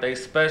them like they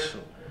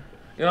special.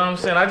 You know what I'm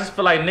saying? I just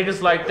feel like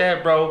niggas like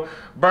that, bro,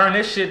 burn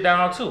this shit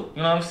down too.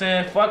 You know what I'm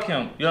saying? Fuck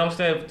him. You know what I'm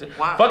saying?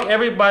 Wow. Fuck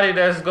everybody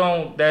that just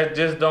don't, you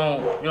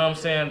know what I'm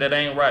saying, that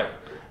ain't right.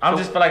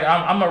 Just feel like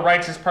I'm a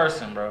righteous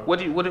person, bro. What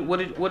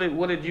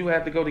did you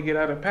have to go to get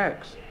out of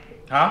PAX?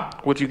 Huh?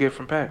 What you get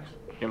from packs?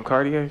 Them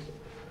Cartiers?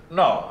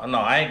 No,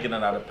 I ain't getting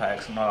out of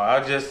packs. No,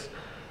 I just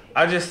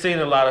seen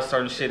a lot of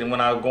certain shit, and when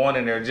I was going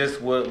in there,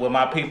 just with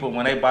my people,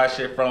 when they buy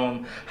shit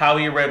from, how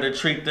you rather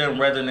treat them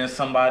rather than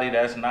somebody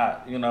that's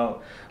not, you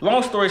know.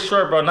 Long story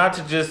short, bro, not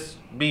to just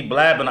be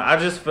blabbing, I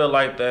just feel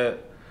like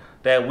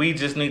that we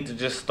just need to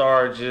just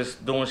start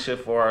just doing shit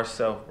for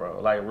ourselves,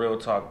 bro. Like, real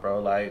talk, bro.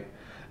 Like,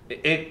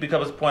 it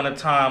becomes a point in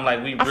time,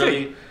 like, we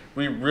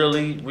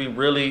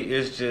really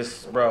is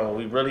just, bro,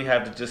 we really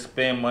have to just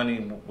spend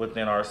money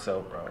within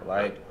ourselves, bro.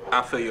 Like,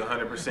 I feel you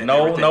 100%.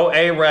 no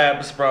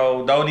Arabs,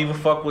 bro. Don't even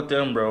fuck with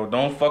them, bro.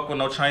 Don't fuck with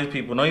no Chinese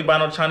people. Don't even buy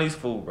no Chinese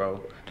food,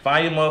 bro.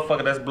 Find your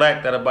motherfucker that's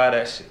black that'll buy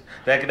that shit.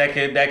 That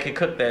can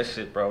cook that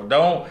shit, bro.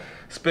 Don't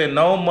spend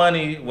no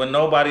money with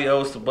nobody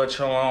else but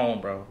your own,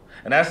 bro.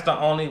 And that's the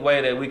only way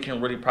that we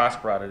can really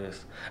prosper out of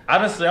this.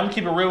 Honestly, I'm gonna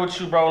keep it real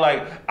with you, bro.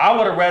 Like, I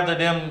would have rather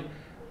them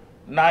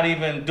not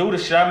even do the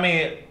shit. I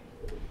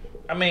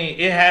mean,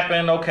 it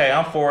happened, okay,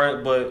 I'm for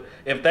it, but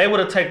if they would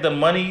have taken the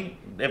money,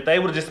 if they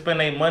would have just spent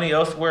their money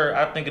elsewhere,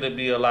 I think it'd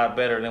be a lot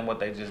better than what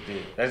they just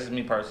did. That's just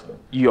me personally.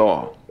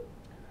 Y'all.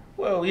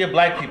 Well, yeah,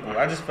 black people.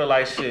 I just feel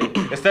like shit.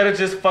 Instead of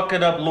just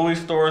fucking up Louis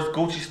stores,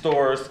 Gucci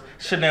stores,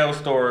 Chanel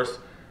stores,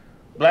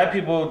 black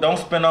people don't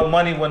spend no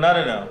money with none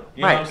of them.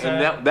 You know what I'm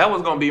saying? And that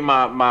was gonna be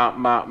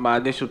my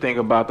initial thing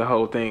about the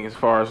whole thing, as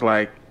far as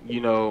like,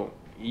 you know,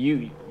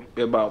 you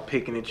about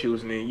picking and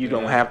choosing, and you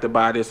don't have to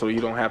buy this or you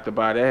don't have to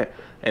buy that.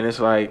 And it's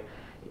like,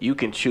 you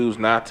can choose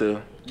not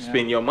to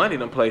spend your money in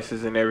them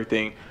places and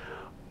everything.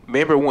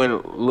 Remember when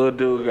little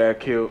dude got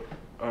killed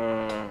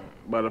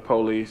by the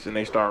police and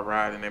they start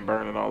rioting and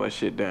burning all that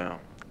shit down?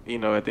 You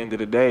know, at the end of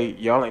the day,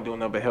 y'all ain't doing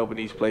nothing but helping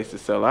these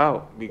places sell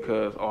out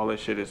because all that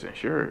shit is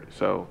insured.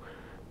 So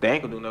they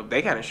ain't gonna do nothing.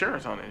 They got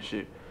insurance on that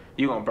shit.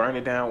 You gonna burn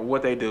it down.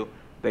 What they do?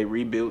 They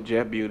rebuilt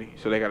Jet Beauty,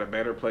 so they got a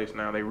better place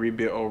now. They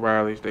rebuilt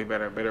O'Reilly's. They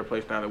got a better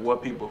place now. Than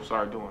what people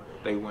started doing,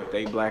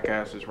 they black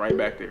asses right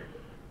back there.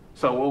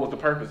 So what was the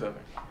purpose of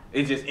it?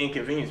 It just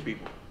inconvenienced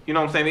people. You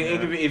know what I'm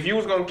saying? If you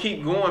was gonna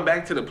keep going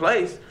back to the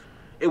place,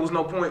 it was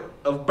no point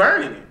of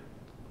burning it.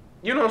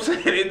 You know what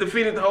I'm saying? It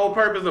defeated the whole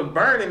purpose of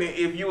burning it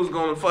if you was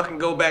gonna fucking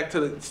go back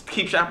to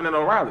keep shopping at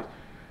O'Reilly's.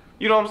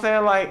 You know what I'm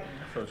saying? Like,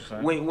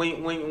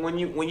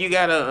 when you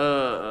got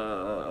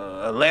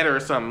a letter or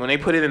something, when they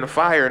put it in the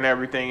fire and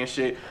everything and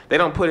shit, they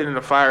don't put it in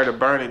the fire to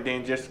burn it,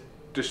 then just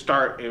to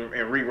start and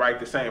rewrite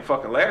the same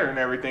fucking letter and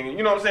everything.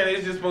 You know what I'm saying?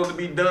 It's just supposed to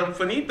be done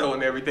finito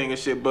and everything and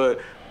shit,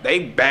 but they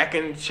back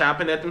and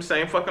shopping at them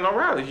same fucking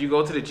O'Reilly's. You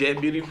go to the Jet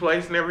Beauty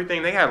place and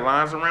everything, they got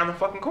lines around the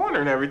fucking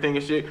corner and everything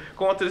and shit,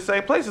 going to the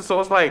same places.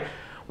 So it's like,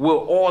 will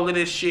all of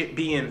this shit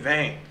be in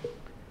vain?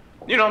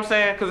 You know what I'm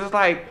saying? Because it's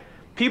like,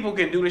 people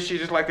can do this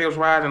shit just like they was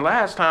riding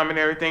last time and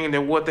everything, and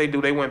then what they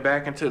do, they went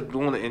back into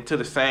doing it into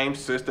the same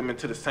system,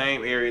 into the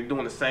same area,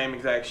 doing the same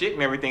exact shit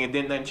and everything, and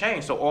then nothing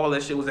changed. So all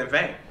that shit was in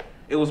vain.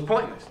 It was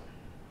pointless.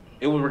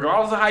 It was,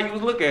 regardless of how you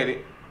look at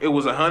it, it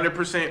was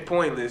 100%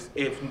 pointless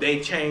if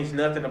they changed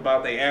nothing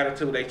about their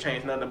attitude, they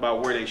changed nothing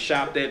about where they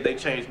shopped at, they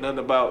changed nothing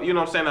about, you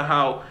know what I'm saying,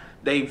 how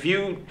they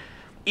viewed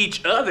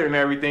each other and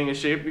everything and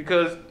shit,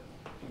 because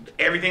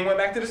everything went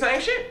back to the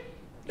same shit.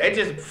 They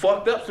just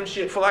fucked up some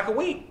shit for like a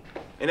week,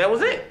 and that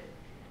was it.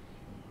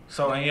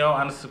 So in your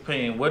honest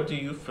opinion, what do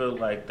you feel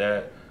like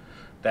that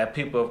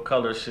people of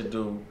color should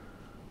do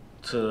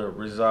to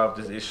resolve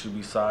this issue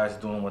besides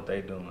doing what they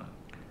doing?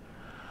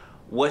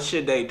 What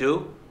should they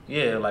do?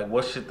 Yeah, like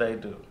what should they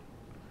do?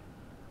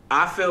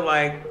 I feel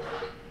like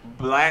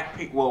black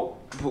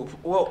people.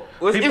 Well,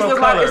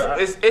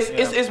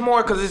 it's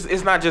more because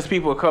it's not just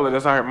people of color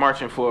that's out here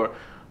marching for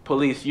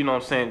police. You know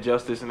what I'm saying,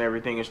 justice and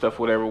everything and stuff,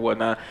 whatever,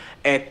 whatnot.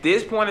 At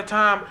this point in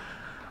time,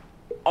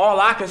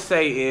 all I can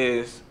say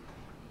is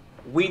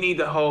we need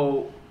to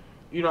hold.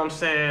 You know what I'm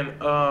saying?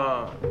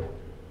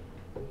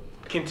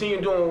 Continue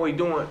doing what we're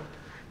doing,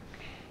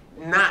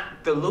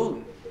 not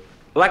diluting.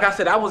 Like I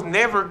said, I was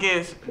never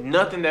against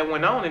nothing that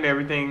went on and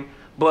everything,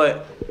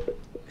 but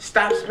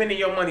stop spending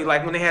your money.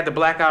 Like when they had the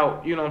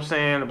blackout, you know what I'm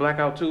saying, the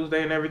Blackout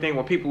Tuesday and everything,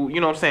 when people, you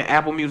know what I'm saying,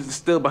 Apple Music is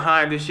still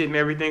behind this shit and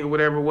everything or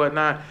whatever,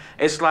 whatnot.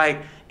 It's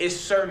like, it's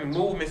certain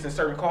movements and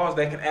certain causes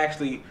that can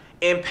actually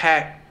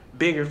impact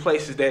bigger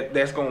places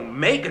that's going to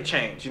make a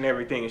change and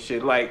everything and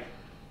shit. Like,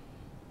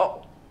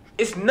 oh,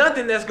 it's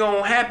nothing that's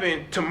going to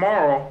happen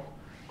tomorrow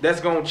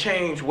that's going to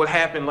change what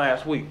happened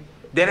last week.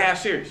 Dead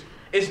ass serious.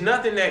 It's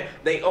nothing that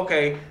they,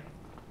 okay,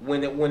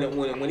 when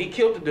he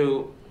killed the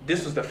dude,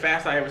 this was the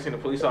fastest I ever seen a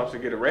police officer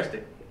get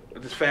arrested.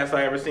 This fastest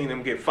I ever seen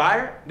them get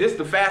fired. This is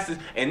the fastest,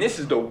 and this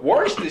is the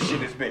worst this shit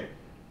has been.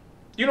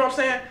 You know what I'm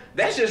saying?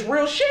 That's just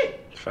real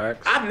shit.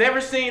 Facts. I've never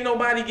seen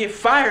nobody get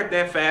fired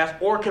that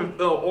fast or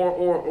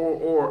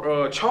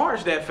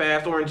charged that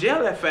fast or in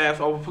jail that fast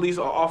off police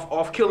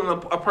off killing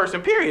a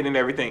person, period, and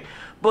everything.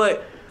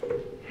 But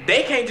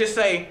they can't just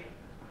say,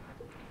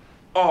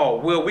 oh,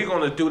 well, we're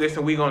going to do this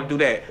and we're going to do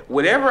that.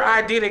 Whatever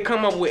idea they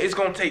come up with, it's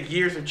going to take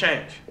years of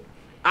change.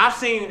 I've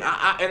seen,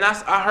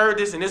 I heard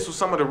this, and this was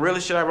some of the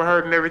realest shit I ever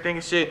heard and everything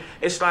and shit.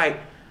 It's like,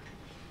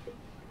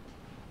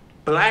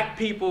 black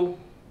people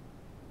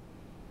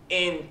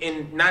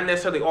and not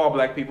necessarily all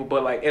black people,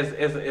 but like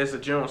as a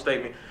general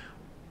statement,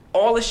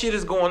 all this shit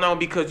is going on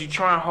because you're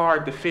trying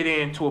hard to fit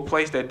into a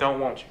place that don't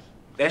want you.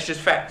 That's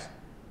just facts.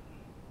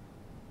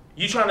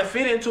 You trying to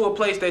fit into a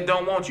place that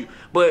don't want you.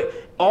 But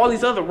all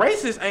these other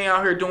races ain't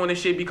out here doing this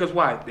shit because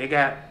why? They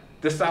got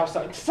the South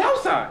Side.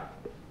 South Side.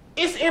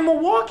 It's in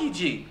Milwaukee,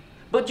 G.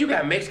 But you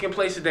got Mexican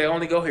places that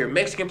only go here.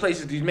 Mexican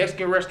places, these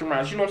Mexican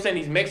restaurants, you know what I'm saying?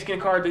 These Mexican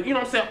cars, you know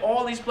what I'm saying?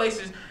 All these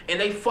places, and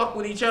they fuck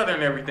with each other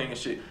and everything and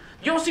shit.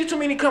 You don't see too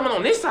many coming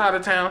on this side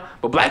of town,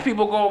 but black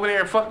people go over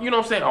there and fuck, you know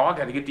what I'm saying? Oh, I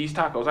gotta get these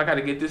tacos. I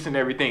gotta get this and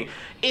everything.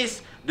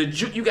 It's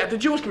you got the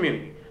Jewish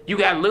community. You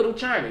got Little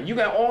China. You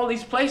got all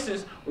these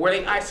places where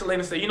they isolate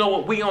and say, you know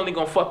what, we only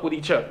gonna fuck with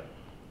each other.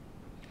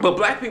 But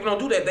black people don't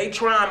do that. They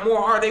trying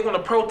more hard. They want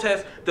to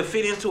protest to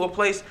fit into a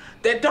place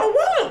that don't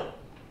want them.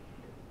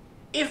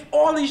 If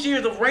all these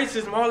years of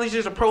racism, all these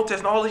years of protest,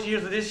 and all these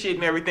years of this shit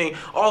and everything,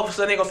 all of a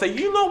sudden they gonna say,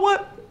 you know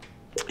what?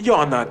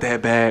 Y'all not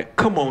that bad.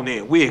 Come on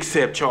in. We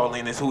accept y'all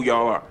in as who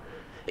y'all are.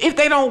 If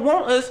they don't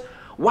want us,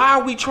 why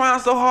are we trying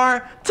so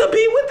hard to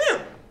be with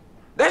them?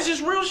 That's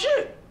just real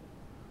shit.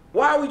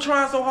 Why are we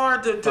trying so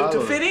hard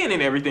to fit in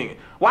and everything?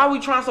 Why are we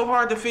trying so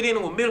hard to fit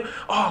in the middle?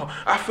 Oh,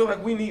 I feel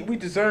like we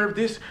deserve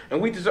this and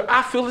we deserve.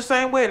 I feel the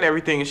same way and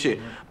everything and shit.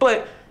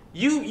 But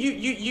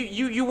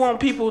you want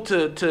people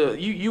to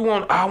you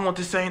want, I want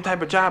the same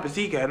type of job as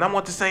he got, and I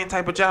want the same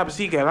type of job as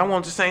he got. I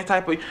want the same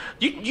type of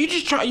you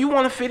just try. You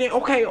want to fit in.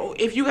 Okay,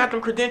 if you got them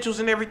credentials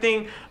and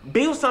everything,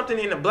 build something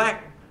in a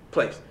black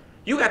place.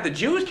 You got the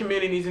Jewish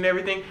communities and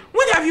everything.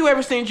 When have you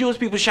ever seen Jewish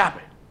people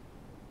shopping?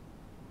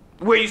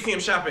 Where you see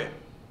them shopping?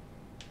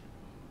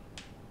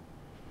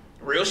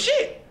 Real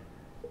shit.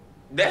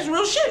 That's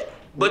real shit.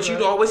 But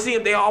you always see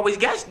them, they always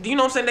got, you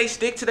know what I'm saying? They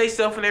stick to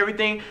themselves and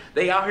everything.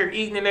 They out here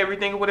eating and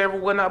everything or whatever,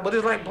 whatnot. But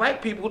it's like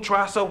black people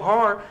try so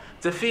hard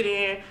to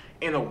fit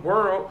in a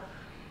world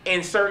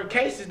in certain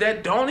cases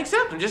that don't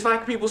accept them. Just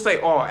like people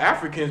say, oh,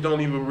 Africans don't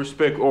even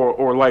respect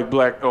or like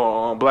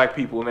black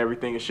people and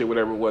everything and shit,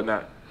 whatever,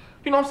 whatnot.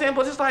 You know what I'm saying?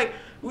 But it's like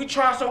we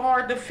try so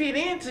hard to fit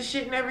into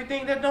shit and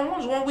everything that don't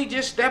want us. When we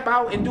just step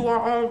out and do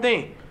our own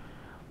thing.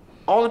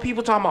 All the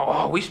people talking about,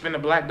 oh, we spend a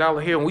black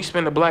dollar here, and we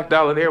spend a black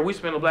dollar there, we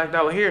spend a black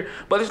dollar here.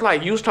 But it's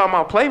like, you was talking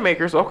about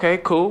playmakers, okay,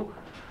 cool.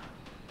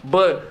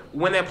 But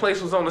when that place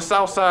was on the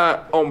south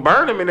side on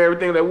Burnham and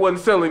everything that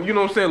wasn't selling, you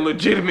know what I'm saying,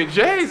 legitimate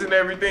J's and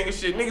everything and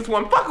shit, niggas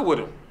wasn't fucking with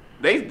them.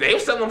 They were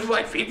selling them for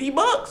like $50.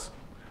 It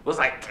was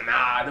like,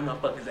 nah, them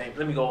motherfuckers ain't,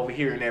 let me go over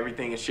here and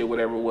everything and shit,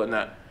 whatever,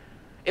 whatnot.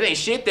 It ain't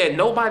shit that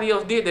nobody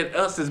else did that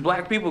us as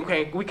black people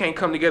we can't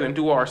come together and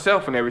do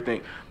ourselves and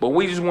everything. But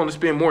we just want to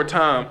spend more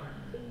time.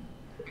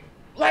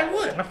 Like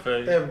what? I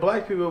feel you. If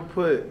black people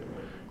put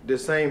the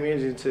same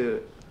engine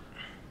to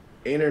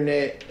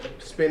internet,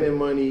 spending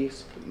money,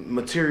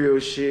 material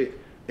shit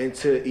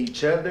into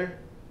each other,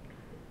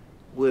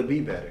 would be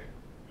better.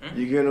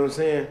 You get what I'm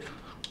saying?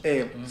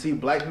 And see,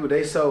 black people,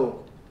 they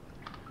so,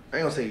 I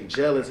ain't gonna say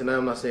jealous, and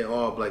I'm not saying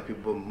all black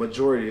people, but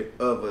majority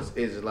of us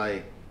is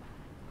like,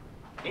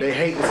 they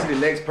hate to see the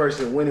next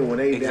person winning when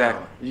they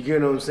down. You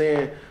get what I'm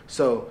saying?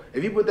 So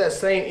if you put that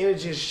same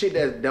energy and shit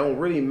that don't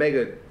really make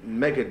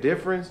a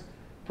difference,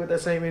 put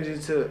that same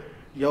energy to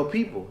your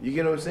people. You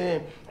get what I'm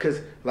saying? Because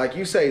like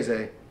you say,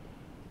 Zay,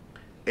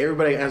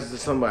 everybody answers to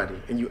somebody,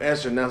 and you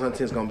answer 9 out of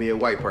 10 is gonna be a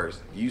white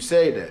person. You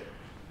say that,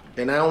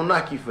 and I don't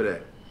knock you for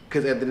that,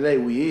 because at the end of the day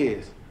we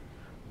is.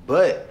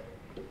 But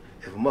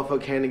if a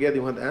motherfucker came together,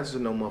 you want to answer to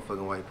no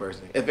motherfucking white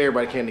person. If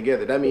everybody came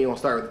together, that means you're gonna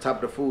start at the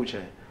top of the food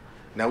chain.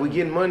 Now we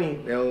getting money.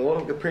 Now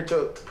one can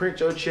print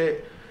your check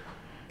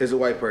is a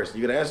white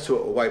person. You gotta answer to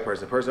a white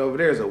person. The person over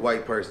there is a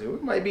white person.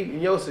 It might be, in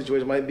your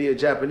situation, might be a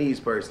Japanese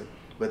person.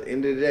 But at the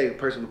end of the day, the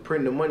person who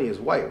printing the money is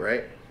white,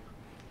 right?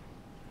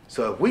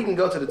 So if we can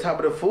go to the top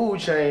of the food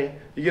chain,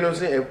 you get what I'm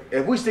saying?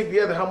 If we stick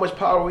together, how much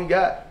power we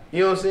got? You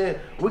know what I'm saying?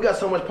 We got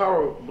so much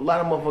power, a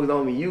lot of motherfuckers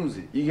don't even use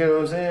it. You get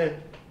what I'm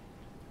saying?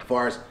 As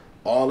far as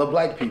all the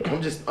black people.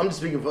 I'm just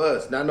speaking for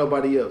us, not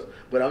nobody else.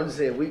 But I'm just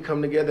saying, if we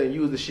come together and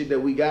use the shit that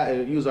we got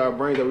and use our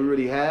brains that we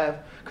really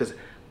have, because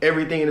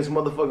everything in this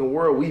motherfucking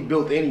world we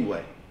built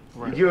anyway.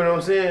 Right. You get what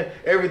I'm saying?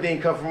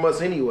 Everything come from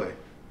us anyway.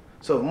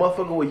 So if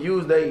motherfucker would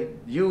use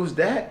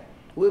that,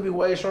 we'll be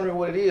way stronger than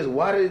what it is.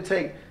 Why did it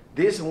take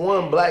this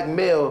one black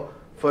male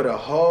for the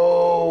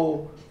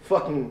whole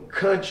fucking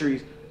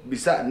countries,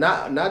 besides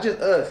not just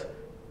us,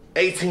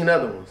 18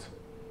 other ones,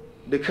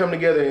 to come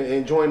together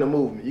and join the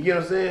movement? You get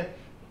what I'm saying?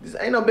 This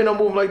ain't been no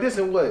movement like this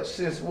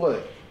since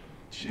what?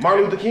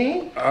 Martin Luther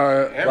King?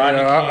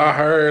 I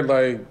heard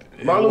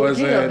like Martin Luther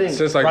King, I think.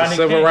 Since like Ronnie the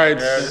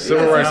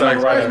Civil Rights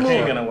Act. Ronnie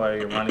King in a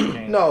way. Ronnie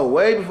King. No,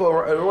 way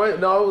before.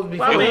 No, it was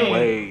before. I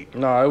mean,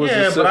 no, it was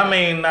yeah, but I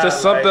mean, not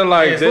just something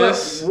like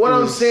this. What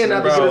I'm saying,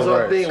 not to get this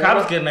whole thing.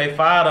 Cops getting they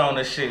fired on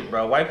this shit,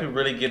 bro. White people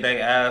really get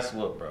their ass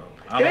whooped, bro.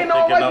 I It ain't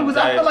all white people.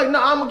 I feel like I'm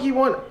gonna keep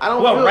one. I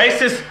don't. Well, feel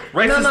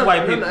racist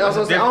white people. I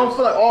don't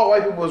feel like all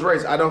white people is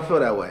racist. I don't feel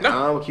that way. I'm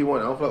gonna keep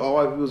one. I don't feel like all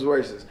white people is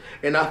racist.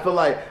 And I feel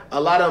like a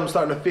lot of them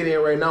starting to fit in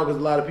right now because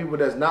a lot of people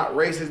that's not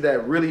racist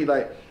that really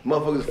like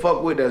motherfuckers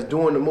fuck with that's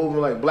doing the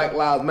movement like Black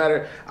Lives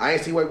Matter. I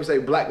ain't seen white people say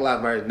Black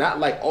Lives Matter. Not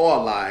like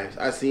all lives.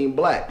 I seen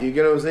black. You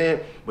get what I'm saying?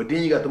 But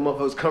then you got the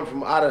motherfuckers come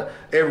from out of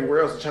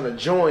everywhere else trying to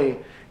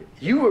join.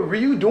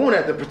 You doing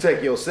that to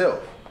protect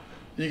yourself.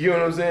 You get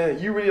what I'm saying?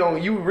 You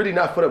really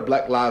not for the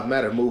Black Lives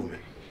Matter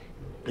movement.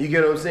 You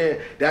get what I'm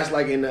saying? That's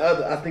like in the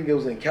other, I think it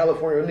was in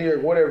California or New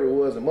York, whatever it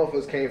was, the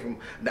motherfuckers came from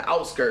the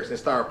outskirts and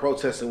started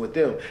protesting with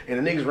them. And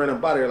the niggas ran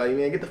up out there like,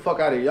 man, get the fuck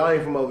out of here. Y'all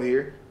ain't from over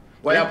here.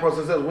 Why y'all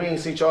protest us? We ain't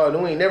seen y'all,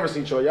 we ain't never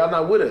seen y'all. Y'all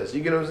not with us.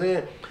 You get what I'm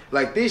saying?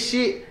 Like this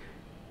shit,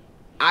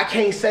 I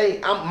can't say,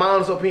 my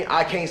honest opinion,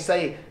 I can't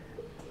say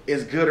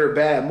it's good or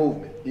bad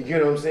movement. You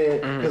get what I'm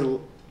saying? Because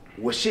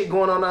with shit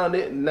going on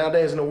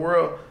nowadays in the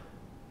world,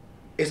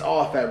 it's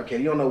all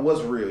fabricated. You don't know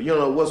what's real. You don't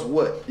know what's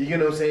what. You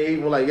know what I'm saying?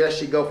 Even like that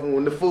shit go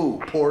from the food,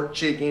 pork,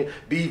 chicken,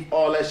 beef,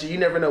 all that shit. You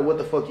never know what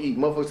the fuck you eat.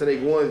 Motherfuckers say they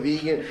going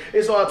vegan.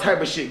 It's all type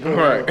of shit going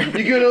on.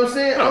 You get what I'm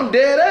saying? I'm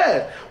dead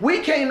ass. We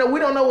can't know. We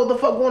don't know what the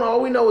fuck going on.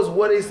 All we know is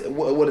what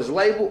is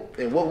labeled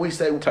and what we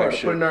say we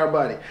put in our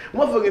body.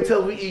 Motherfucker can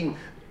tell we eating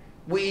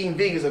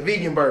vegan. It's a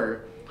vegan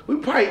burger. We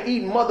probably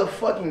eating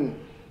motherfucking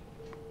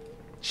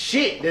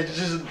shit that's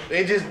just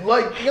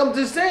like I'm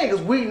just saying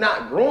because we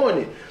not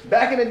growing it.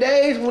 Back in the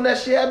days when that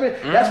shit happened,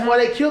 that's why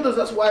they killed us.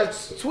 That's why it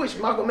switched.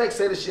 Malcolm X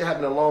said this shit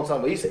happened a long time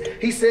ago. He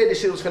said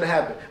this shit was gonna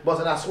happen.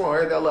 But I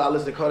swear, I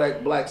listened to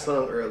Kodak Black's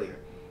song earlier,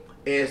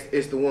 and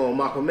it's the one with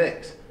Malcolm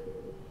X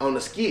on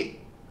the skit.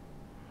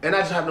 And I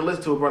just happened to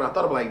listen to it, bro. And I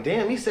thought about like,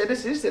 damn, he said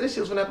this shit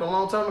was gonna happen a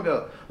long time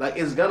ago. Like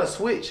it's gonna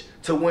switch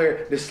to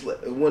where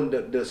when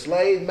the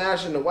slave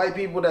master and the white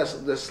people that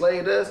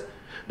slaved us,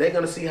 they're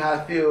gonna see how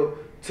I feel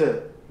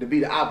to be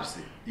the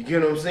opposite. You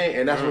get what I'm saying?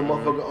 And that's what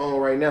motherfucker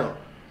on right now.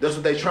 That's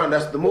what they trying.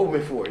 That's the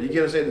movement for. You get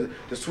what I'm saying?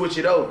 To switch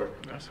it over.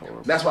 That's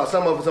horrible. That's why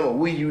some of us,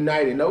 we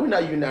united. No, we're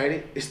not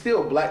united. It's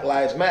still Black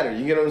Lives Matter.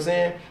 You get what I'm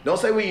saying? Don't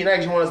say we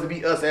united. You want us to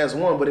be us as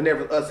one, but it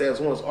never us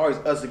as one. It's always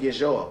us against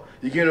y'all.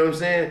 You get what I'm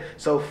saying?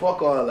 So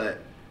fuck all that.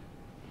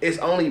 It's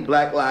only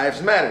Black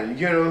Lives Matter. You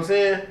get what I'm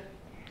saying?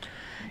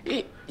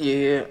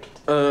 Yeah.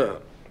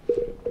 Yeah.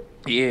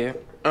 Yeah.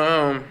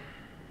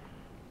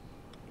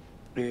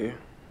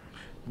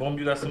 Boom,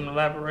 you got something to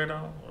elaborate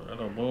on? I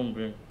know Boom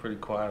been pretty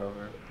quiet over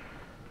there.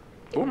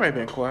 Boom ain't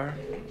been quiet.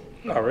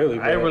 Not really.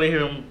 I didn't really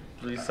hear him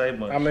really say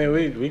much. I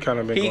mean, we kind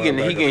of been.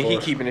 He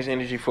keeping his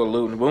energy for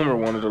looting. Boomer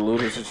one of the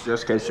looters,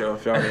 just in case y'all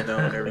didn't know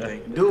and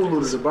everything. Dude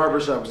looted the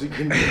barbershop because he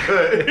couldn't get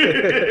cut.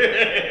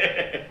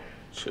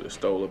 Should have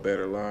stole a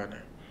better line.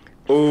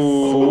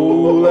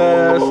 Fool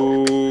ass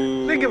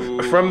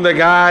nigga from the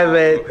guy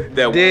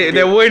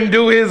that wouldn't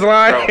do his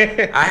line.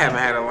 Bro, I haven't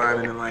had a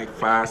line in like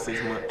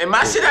 5-6 months, and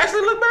my shit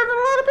actually look better than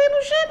a lot of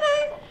people's shit,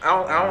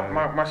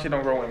 man. My shit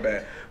don't grow in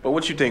bad. But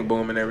what you think,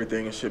 Boom, and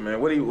everything and shit, man?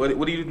 What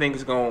do you think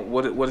is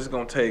what it's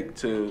gonna take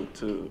to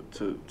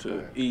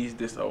ease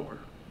this over?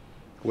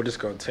 What it's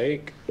gonna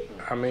take?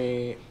 I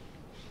mean,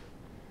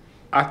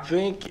 I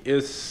think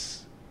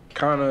it's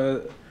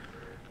gonna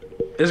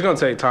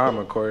take time,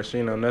 of course.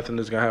 You know, nothing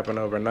is gonna happen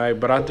overnight.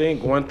 But I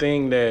think one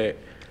thing that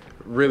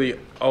really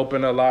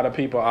opened a lot of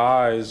people's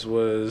eyes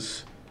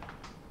was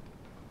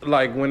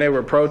like when they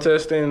were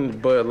protesting,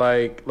 but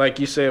like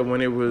you said,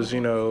 when it was,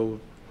 you know,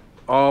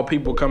 all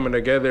people coming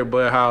together,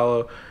 but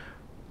how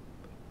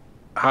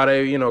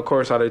they, you know, of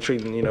course, how they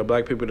treating, you know,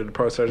 black people to the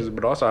protesters,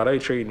 but also how they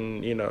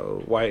treating, you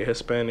know, white,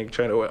 Hispanic,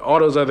 all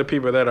those other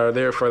people that are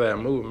there for that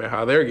movement,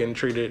 how they're getting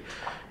treated.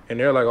 And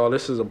they're like, oh,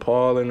 this is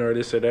appalling or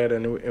this or that.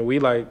 And we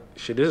like,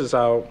 shit, this is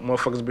how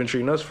motherfuckers been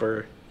treating us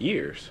for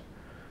years.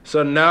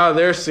 So now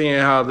they're seeing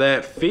how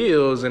that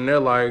feels and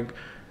they're like,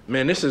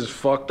 man, this is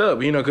fucked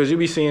up. You know, because you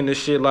be seeing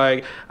this shit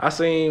like, I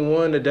seen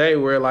one today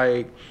where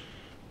like,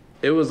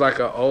 it was like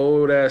an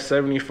old ass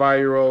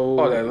 75-year-old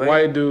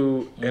white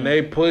dude, and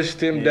they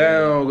pushed him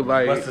down,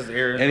 like,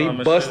 and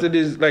he busted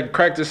his, like,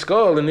 cracked his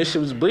skull, and this shit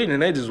was bleeding,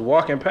 and they just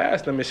walking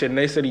past him and shit, and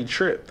they said he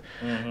tripped.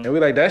 And we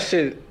like, that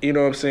shit, you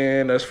know what I'm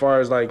saying, as far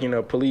as like, you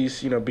know,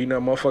 police, you know, beating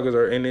up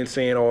motherfuckers and then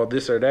saying all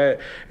this or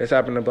that, it's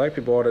happening to black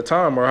people all the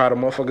time, or how the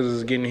motherfuckers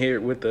is getting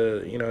hit with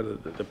the, you know,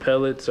 the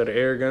pellets or the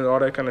air guns, all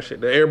that kind of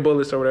shit, the air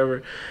bullets or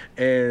whatever,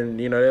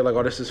 and, you know, they're like,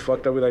 oh, this is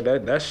fucked up. We like,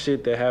 that's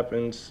shit that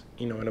happens,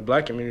 you know, in the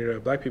black community,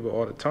 black people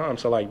all the time.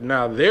 So like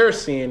now they're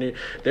seeing it,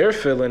 they're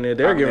feeling it,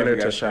 they're giving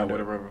it a shot with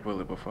a rubber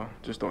bullet before.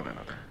 Just throwing that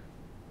out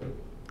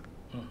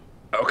there.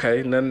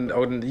 Okay,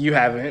 you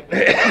haven't.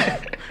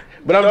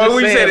 But I'm just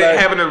we saying, said like, it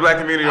happened in the black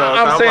community all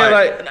the time. I'm saying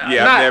like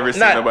yeah, I've never seen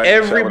nobody.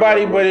 Not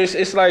everybody, but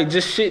it's like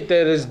just shit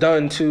that is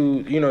done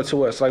to, you know,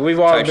 to us. Like we've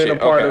all been a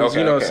part of,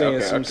 you know,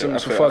 seeing some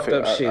fucked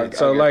up shit.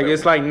 So like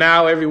it's like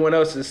now everyone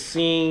else is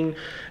seeing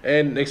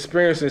and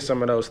experiencing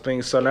some of those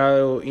things. So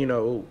now, you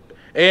know.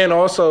 And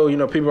also, you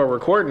know, people are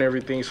recording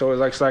everything, so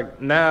it's like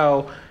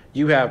now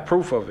you have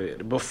proof of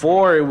it.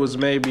 Before it was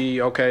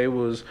maybe, okay, it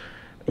was,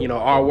 you know,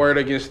 our word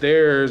against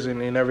theirs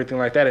and everything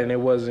like that, and it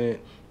wasn't,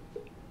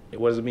 it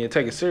wasn't being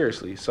taken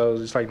seriously. So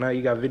it's like now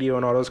you got video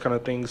and all those kind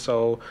of things.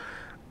 So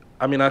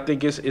I mean, I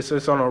think it's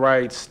on the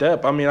right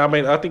step. I mean,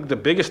 I think the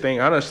biggest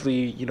thing, honestly,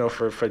 you know,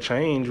 for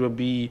change would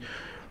be,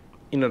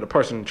 you know, the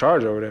person in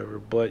charge or whatever.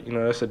 But you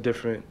know, that's a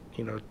different,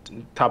 you know,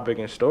 topic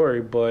and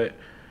story. But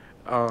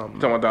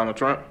talking about Donald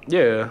Trump.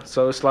 yeah,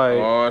 so it's like,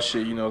 Oh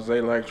shit, you know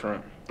Zay like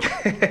Trump.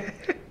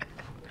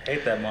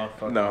 Hate that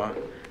motherfucker. No.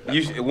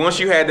 Once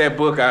you had that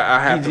book,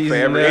 I have to He's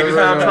forever. never Anytime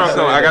gonna Trump say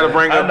comes, I gotta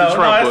bring I up know, the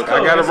Trump no, book. it's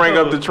cool, I gotta it's bring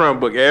up cool. the Trump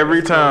book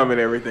every time and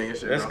everything and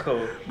shit. That's no?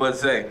 cool. But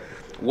Zay,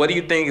 what do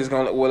you think is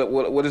gonna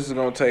what is it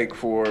gonna take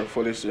for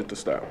this shit to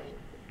stop?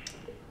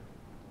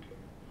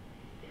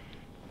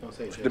 Don't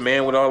say The justice.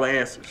 man with all the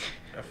answers.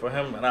 For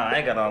him, nah, I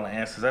ain't got all the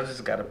answers. I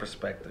just got a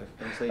perspective.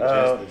 Don't say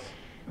Uh, justice.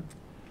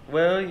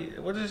 Well,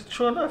 it's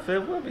true enough. It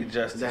will be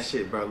justice. That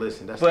shit, bro.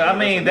 Listen, that's. But I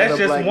mean, that's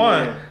another just black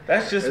one. man.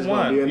 That's just There's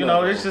gonna one. be You know,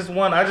 another it's one. just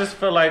one. I just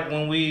feel like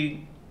when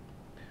we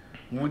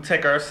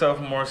take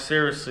ourselves more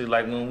seriously,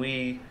 like when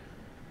we,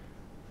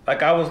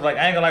 like I was like,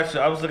 I ain't gonna lie to you,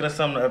 I was looking at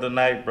something the other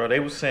night, bro. They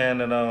were saying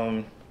that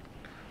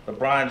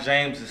LeBron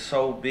James is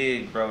so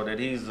big, bro, that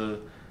he's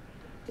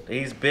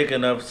big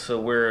enough to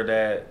where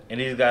that,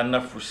 and he's got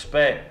enough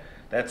respect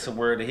that's to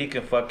where that he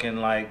can fucking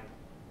like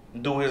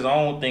do his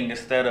own thing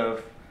instead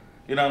of,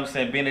 you know what I'm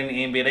saying, being in the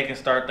NBA, they can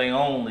start their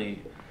own league.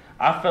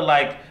 I feel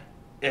like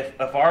if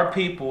our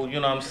people,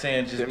 you know what I'm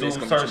saying, just Then do it's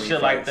gonna be certain too shit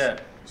many like fights.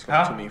 that. It's gonna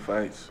be Huh? too many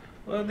fights.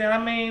 Well, then, I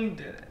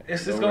mean,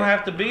 it's just No gonna ref-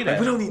 have to be Like, that.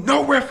 we don't need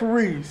no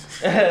referees.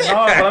 No, but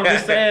I'm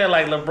just saying,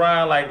 like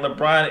LeBron,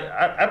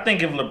 I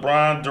think if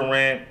LeBron,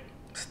 Durant,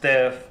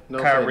 Steph, Don't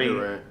say Kyrie,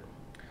 Durant.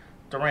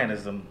 Durant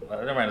is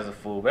a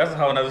fool. That's a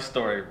whole nother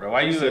story, bro.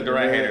 Why you a said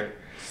Durant Durant, hater?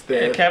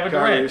 Steph, Yeah, Kevin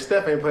Kyrie. Durant.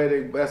 Steph ain't played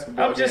a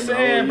basketball. I'm just game the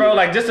whole saying, bro. year.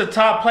 Like just the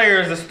top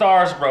players, the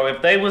stars, bro.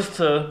 If they was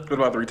to, What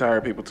about the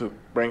retired people too?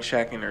 Bring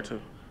Shaq in there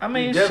too. I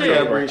mean, You definitely shit.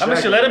 gotta bring I mean,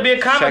 Shaq shit. Let him be a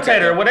Shaq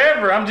commentator, at or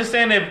whatever. I'm just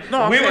saying if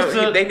No, I'm we saying was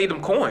to, they need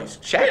them coins.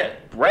 Shaq.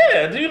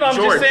 yeah, you know, I'm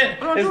Jordan. just saying,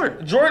 No, it's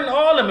Jordan. Jordan,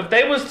 all of them. If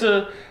they was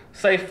to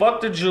say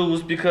fuck the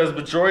Jews because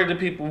majority of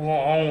the people who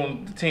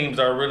own the teams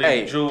are really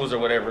Hey. Jews or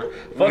whatever.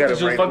 We Fuck gotta the Jews,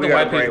 bring- fuck we the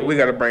gotta white bring- people. We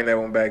gotta bring that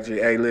one back, G.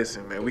 Hey,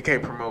 listen, man. We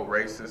can't promote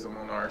racism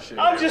on our shit.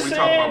 I'm man. just We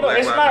talking saying, about though, Black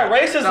it's Lives not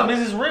Matter. racism. No,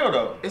 This is real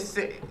though. It's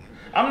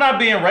I'm not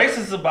being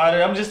racist about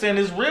it. I'm just saying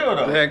it's real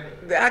though.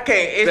 I can't.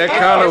 It's, That it's-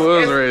 kinda it's-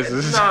 was it's-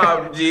 racist.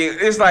 Nah, G.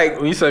 It's like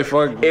when you say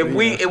fuck, if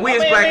we as I mean,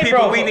 black people,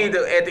 bro, we need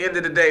to, at the end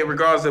of the day,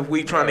 regardless if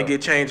we trying to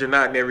get change or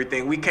not and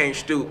everything, we can't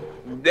stoop.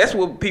 That's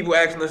what people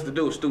asking us to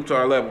do, stoop to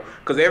our level.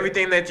 Because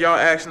everything that y'all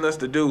asking us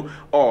to do,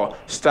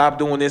 stop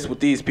doing this with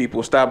these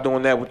people, stop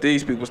doing that with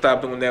these people,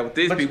 stop doing that with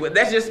these people.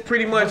 That's just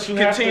pretty much you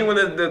have to-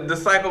 continuing the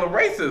cycle of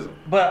racism.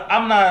 But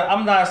I'm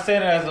not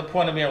saying it as a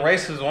point of being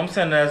racist. What I'm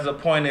saying as a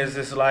point is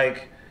it's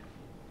like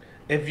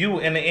if you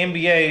in the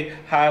NBA,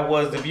 how it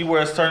was, if you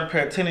wear a certain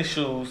pair of tennis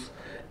shoes,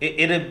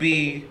 it'd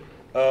be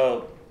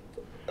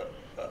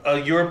a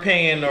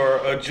European or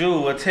a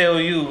Jew will tell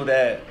you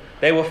that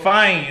they will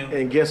fine you.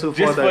 And guess who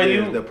Just fought that for is?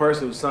 you? The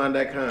person who signed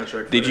that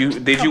contract. for Did you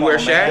them. did you wear on,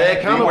 Shaq? man. That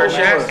Did you comic wear book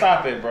Shaq? was-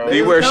 Stop it, bro. Do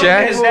you wear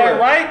Shaq? Is that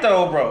right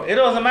though, bro? It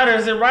doesn't matter.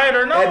 Is it right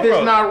or no, If bro?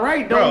 it's not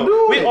right, don't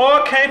bro, do we it.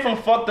 all came from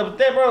fucked up.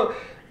 That, bro.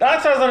 9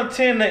 times out of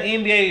 10, the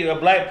NBA, a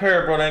black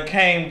player, bro, that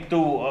came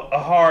through a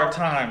hard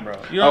time, bro.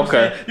 You know what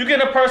Okay. I'm saying? You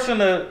get a person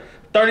to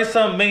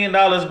 $30-something million,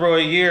 bro, a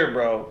year,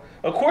 bro.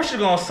 Of course you're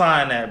gonna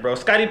sign that, bro.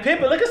 Scottie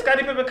Pippen, look at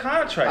Scottie Pippen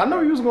contract. I know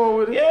bro. you was going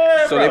with it.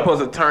 Yeah, So bro. they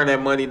supposed to turn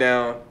that money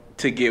down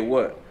to get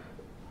what?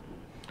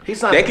 He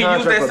signed They a can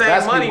use contract that for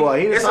same money. basketball.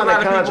 He didn't It's a sign lot a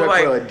of people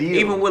contract for a like deal.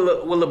 even with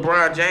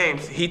LeBron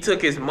James, he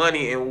took his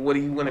money and what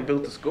he went and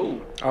built the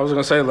school. I was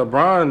gonna say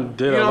LeBron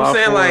did You know a what I'm lot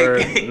saying? for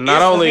Like, not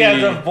it's- only He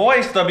has a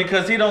voice though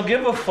because he don't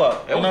give a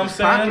fuck. You know what I'm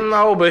saying?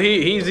 no, but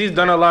he's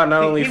done a lot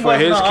not only He for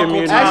wasn't his an Uncle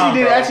community. Tom,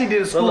 bro. Actually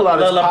did a school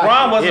out of his LeBron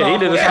pocket. wasn't Yeah, he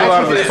did a Uncle school Tom.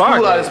 out of his did a school out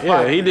of pocket. his Yeah,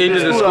 pocket. he did He a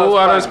did school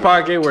out of his pocket.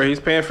 pocket where he's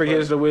paying for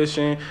his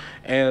tuition.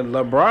 And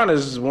LeBron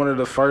is one of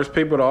the first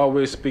people to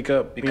always speak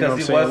up. You know what Because I'm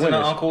he saying? wasn't an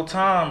winners. Uncle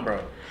Tom, bro.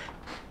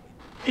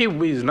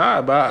 He's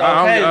not, but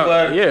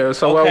Okay, yeah.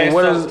 So okay,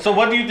 what so, is? so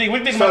what do you think?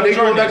 What do you think So about they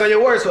the going back on Jordans?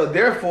 your word. So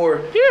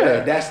therefore,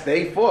 Yeah. that's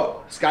their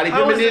fault. Scottie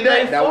How Pippen is did it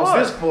they that. That was fault?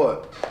 his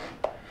fault.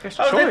 That's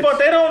Oh, they thought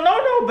they don't know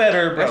no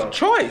better, bro. That's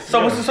choice.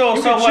 So, Yeah. so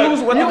You what? can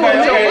choose what you okay, want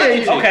okay, your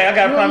okay, age. okay, I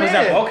got a You a prime man.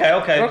 example. Okay.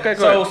 Okay,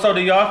 go So do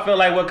y'all feel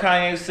like what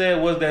Kanye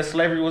said was that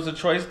slavery was a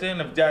choice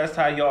then? If that's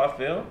how y'all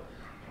feel,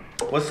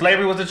 was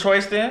slavery was a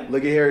choice then?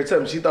 Look at Harriet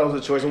Tubman. She thought it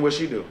was a choice, and what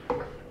she do?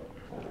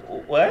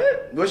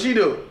 What? What she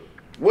do?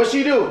 What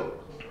she do?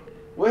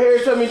 What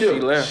Harriet Tubman do? She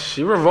left.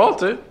 She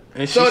revolted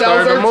and she So that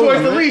was started her a choice to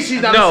movement. leave.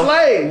 She's not No, a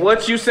slave.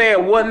 what you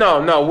saying? What?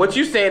 No. What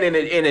you saying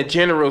in a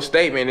general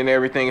statement and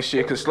everything and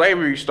shit? Because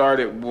slavery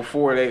started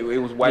before it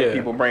was white Yeah.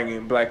 people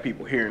bringing black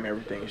people here and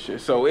everything and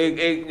shit. So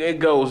it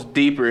goes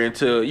deeper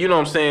into, you know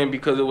what I'm saying?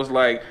 Because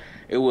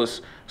it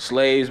was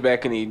slaves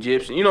back in the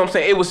Egyptian. You know what I'm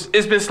saying?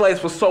 It's been slaves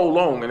for so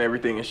long and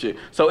everything and shit.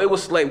 So it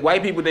was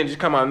white people didn't just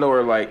come out of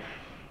nowhere like,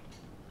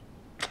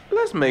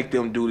 let's make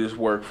them do this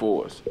work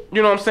for us.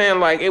 You know what I'm saying?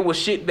 Like, it was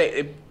shit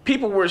that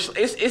people were.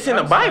 It's in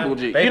the Bible,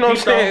 G. You know what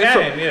I'm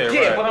saying?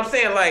 Right. But I'm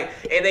saying, like,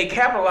 and they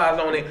capitalized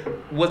on it.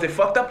 Was it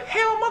fucked up?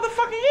 Hell,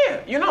 motherfucking yeah.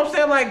 You know what I'm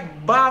saying?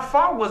 Like, by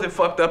far was it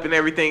fucked up and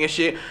everything and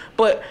shit.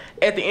 But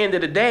at the end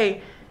of the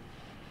day,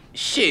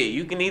 shit,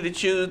 you can either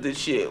choose the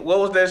shit. What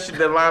was that shit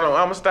that line on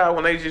Amistad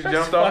when they just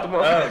jumped off the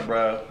motherfucker?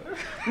 Bro.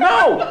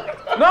 No,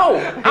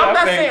 I'm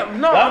not saying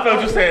no. I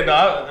felt you saying no.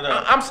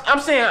 I'm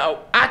saying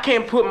I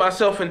can't put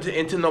myself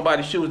into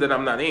nobody's shoes that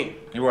I'm not in.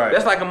 You're right.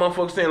 That's like a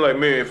motherfucker saying like,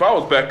 man, if I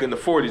was back in the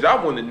 40s, I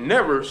wouldn't have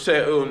never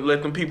said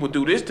let them people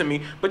do this to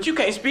me. But you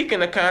can't speak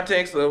in the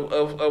context of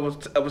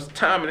a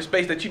time and a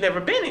space that you never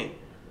been in.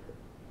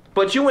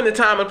 But you in the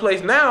time and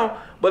place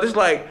now. But it's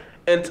like,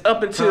 and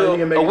up until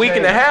a week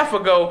and a half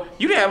ago,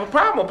 you didn't have a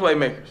problem with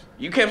Playmakers.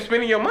 You kept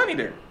spending your money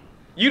there.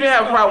 You didn't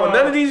have a problem with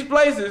none of these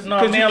places.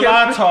 No, me and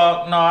Lot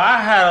talk. No, I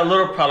had a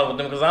little problem with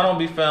them because I don't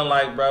be feeling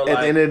like, bro.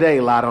 At the end of the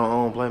day, Lot don't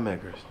own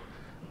Playmakers.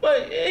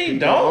 But he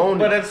don't.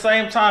 But at the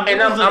same time,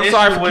 and I'm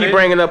sorry for keep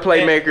bringing up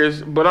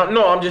Playmakers, but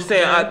I'm just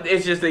saying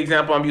it's just the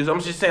example I'm using. I'm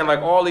just saying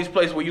like all these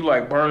places where you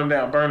like burn them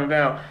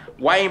down.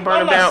 Why ain't burn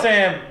them down? I'm not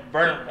saying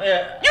burn them.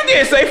 Yeah. You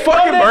didn't say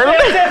fucking burn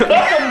them down.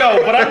 Fuck them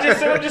though, but I'm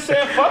just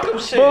saying fuck them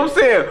shit. But I'm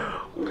saying.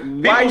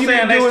 Why you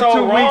saying they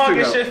so wrong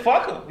and shit?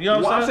 Fuck them. You know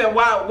what I'm saying?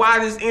 Why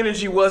this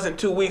energy wasn't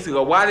 2 weeks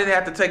ago? Why did it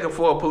have to take it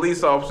for a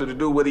police officer to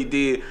do what he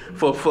did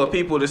for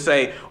people to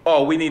say,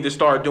 oh, we need to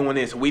start doing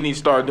this, we need to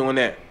start doing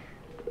that?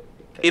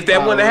 If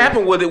that wouldn't have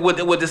happened,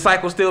 would the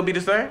cycle still be the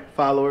same?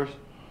 Followers.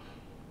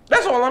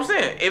 That's all I'm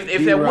saying.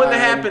 If that wouldn't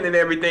have happened and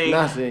everything,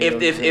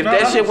 if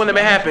that shit wouldn't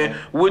have happened,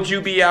 would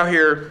you be out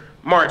here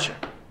marching?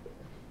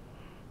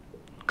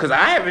 Cause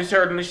I haven't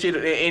heard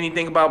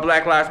anything about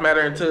Black Lives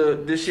Matter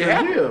until this shit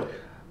happened.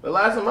 The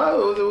last time I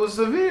was, it was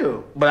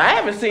Seville. But I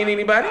haven't seen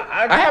anybody.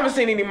 I haven't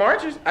seen any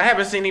marches. I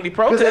haven't seen any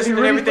protests and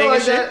everything like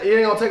and shit. That, it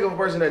ain't gonna take a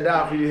person that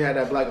died for you to have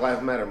that Black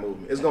Lives Matter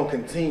movement. It's gonna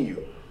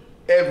continue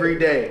every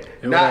day.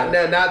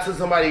 Not till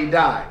somebody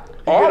died.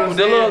 Oh,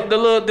 the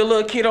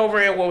little kid over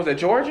in what was that,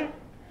 Georgia?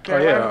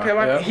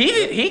 Carolina?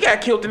 He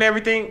got killed and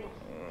everything.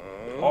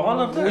 All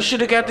of that. We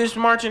should have got this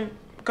marching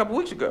a couple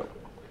weeks ago.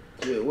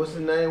 Yeah, what's the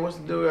name? What's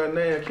the dude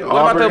name?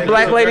 What about the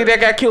black lady that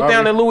got killed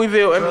down in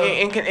Louisville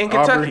in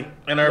Kentucky?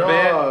 In her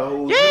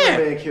bed? Yeah.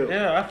 Zimmerman killed.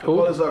 Yeah, I feel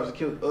police officer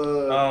killed.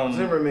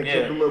 Zimmerman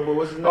killed the little boy.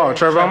 What's his name? Oh,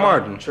 Trayvon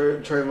Martin.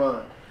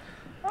 Trayvon.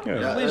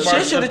 Yeah.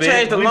 Shit should have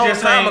changed a long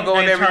time ago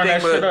and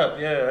everything,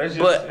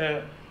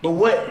 But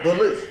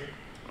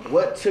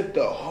what took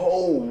the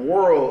whole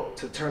world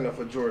to turn up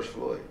for George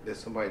Floyd? There's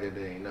somebody that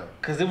they ain't know.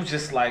 Cause it was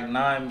just like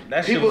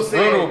that shit was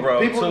brutal,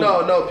 bro.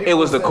 It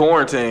was the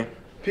quarantine.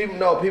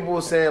 People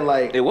were saying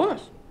like it was.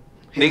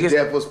 His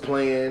death was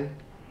planned.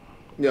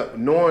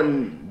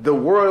 Knowing the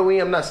world we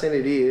in, I'm not saying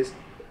it is,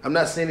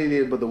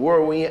 but the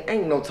world we in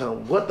ain't no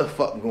telling what the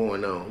fuck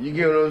going on. You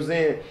get what I'm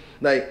saying?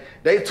 Like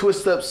they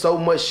twist up so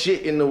much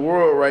shit in the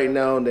world right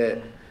now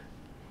that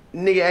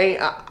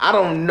nigga I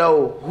don't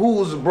know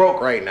who's broke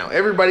right now.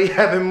 Everybody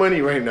having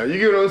money right now. You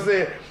get what I'm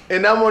saying?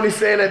 And I'm only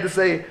saying that to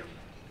say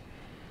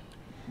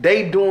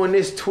they doing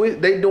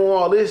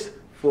all this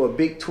for a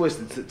big twist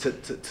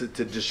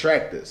to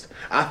distract us.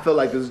 I feel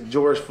like this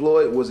George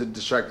Floyd was a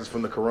distract us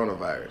from the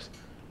coronavirus.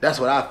 That's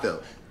what I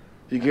felt.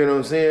 You get what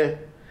I'm saying?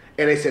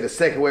 And they said the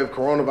second wave of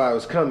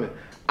coronavirus coming.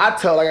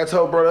 Like I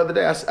told bro the other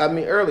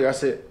day, earlier, I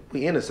said,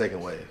 we in a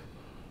second wave.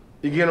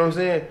 You get what I'm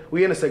saying?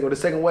 We in a second wave. The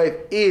second wave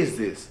is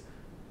this.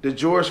 The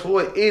George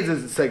Floyd is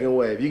the second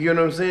wave. You get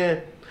what I'm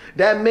saying?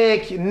 That man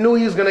knew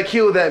he was going to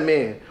kill that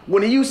man.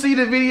 When you see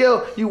the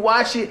video, you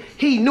watch it,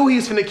 he knew he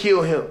was going to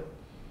kill him.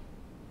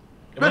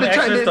 The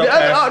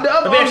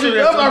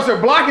other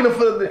officer blocking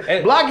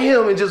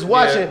him and just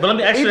watching. But let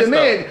me ask you this,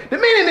 the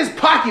man in his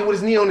pocket with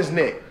his knee on his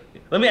neck.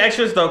 Let me ask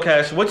you this though,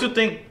 Cash. What you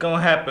think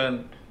gonna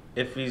happen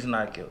if he's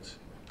not guilty?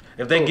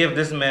 If they give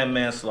this man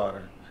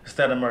manslaughter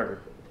instead of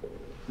murder?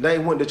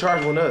 The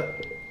charge went up.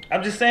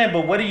 I'm just saying,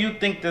 but what do you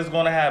think is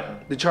gonna happen?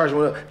 The charge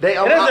went up. It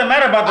doesn't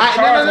matter about the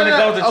charge when it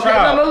goes to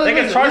trial. They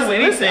can charge with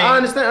anything. I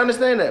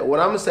understand that. What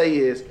I'm gonna say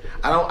is,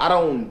 I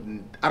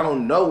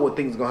don't know what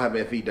things gonna happen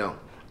if he don't.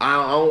 I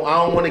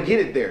don't want to get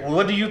it there.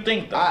 What do you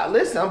think, though?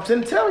 Listen, I'm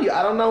telling you,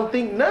 I don't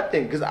think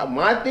nothing. Because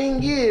my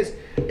thing is,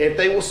 if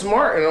they were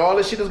smart and all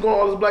this shit is going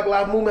on, all this Black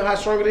Lives Movement, how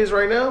strong it is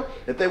right now,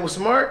 if they were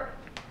smart,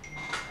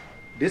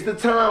 this the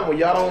time when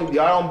y'all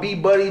don't be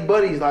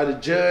buddies, like the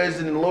judge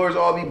and the lawyers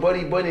all be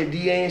buddy and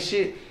DA and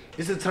shit.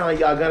 This is the time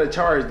y'all gotta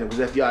charge them. Because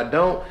if y'all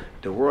don't,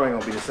 the world ain't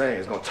gonna be the same.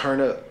 It's gonna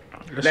turn up.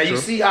 That's true. You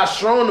see how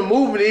strong the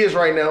movement is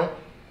right now.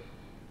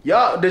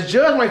 The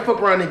judge might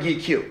fuck around and get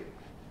killed.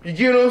 You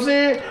get what I'm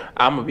saying?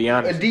 I'm gonna be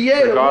honest. A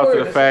DA, regardless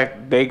the of the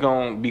fact they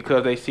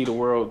because they see the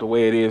world the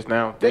way it is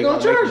now, they gonna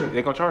charge him.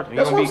 They gonna charge him.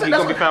 That's what I'm saying.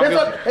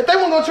 If they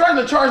weren't gonna charge him,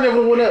 the charge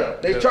never went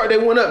up. They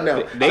went up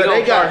now.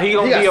 They got he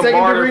gonna be a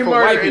martyr for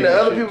white people. And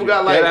the other people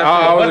got like.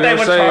 What they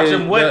would charge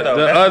him with though?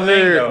 The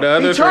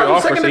other three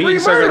officers,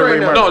 he's second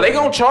degree murder. No, they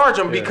gonna charge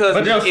him because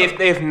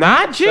if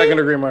not, G, second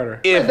degree murder.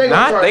 If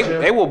not,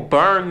 they will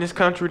burn this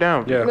country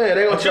down. Yeah. Man,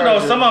 they but you know,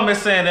 some of them is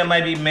saying there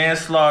might be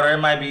manslaughter. It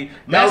might be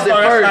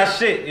manslaughter. That's not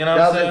shit. You know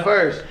what I'm saying?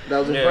 That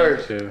was at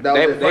first.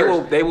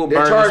 They will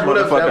burn this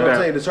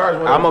motherfucker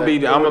down. I'm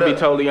gonna be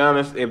totally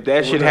honest. If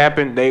that shit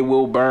happened, they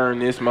will burn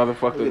this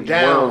motherfucker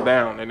world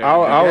down.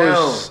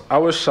 I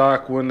was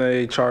shocked when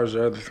they charged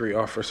the other three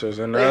officers,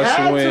 and they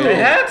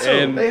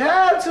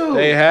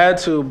had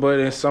to. But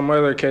in some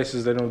other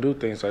cases, they don't do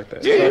things like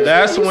that. So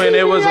that's when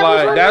it was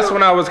like. That's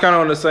when I was kind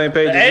of on the same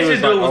page. The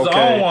Asian dude was the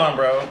only one,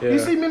 bro. You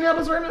see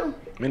Minneapolis right now?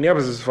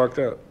 Minneapolis is fucked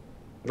up.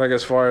 Like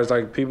as far as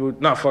like people,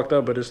 not fucked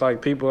up, but it's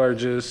like people are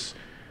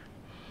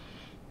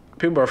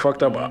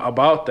fucked up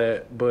about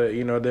that, but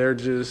you know they're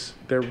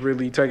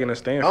really taking a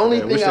stand. Only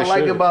thing I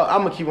like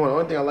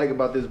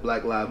about this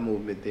Black Lives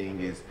Movement thing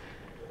is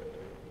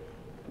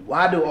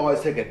why do it always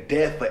take a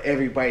death for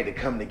everybody to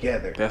come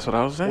together? That's what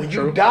I was saying. When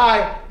you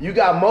die, you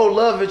got more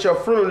love at your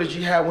funeral than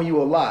you had when you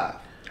were alive.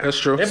 That's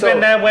true. It's been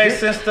that way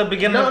since the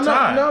beginning of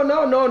time. No.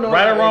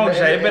 Right or wrong,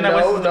 Jay? It's been that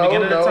way since the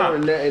beginning of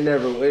time.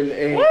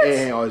 It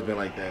ain't always been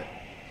like that.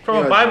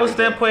 From a Bible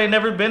standpoint, it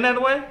never been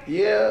that way?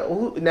 Yeah.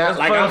 Now,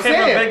 like I'm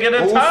saying,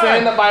 who's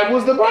saying the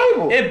Bible's the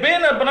Bible? It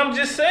been up, but I'm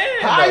just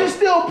saying. How you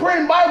still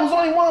printing Bibles?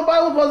 Only one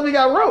Bible supposed to be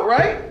got wrote,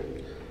 right?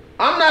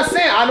 I'm not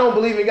saying I don't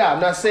believe in God.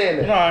 I'm not saying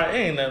that. No, it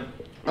ain't that.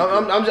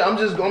 I'm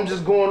just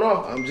going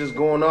off. I'm just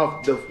going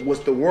off what's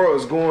the world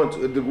is going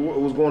to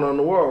what's going on in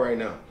the world right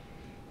now.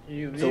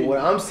 So what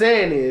I'm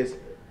saying is,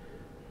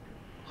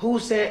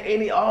 who's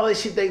saying all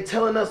this shit they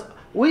telling us?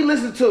 We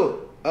listen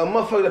to a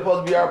motherfucker that's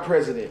supposed to be our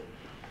president.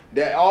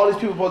 That all these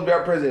people supposed to be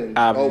our president.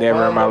 I've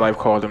never in my life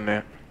called him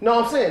that.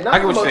 No, I'm saying not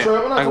talking about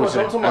Trump. I'm not talking about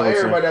Trump. I'm talking about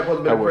everybody that's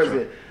supposed to be the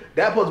president.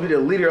 That's supposed to be the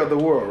leader of the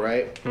world,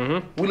 right?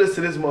 Mm-hmm. We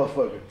listen to this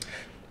motherfucker.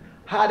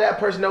 How that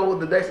person know what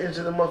the best interest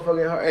of the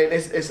motherfucking heart? And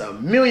it's a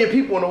million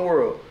people in the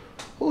world.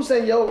 Who's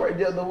saying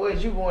the way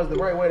you going is the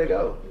right way to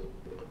go?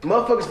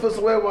 Motherfuckers feel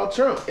some way about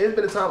Trump. It's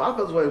been a time I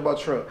felt some way about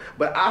Trump,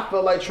 but I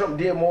felt like Trump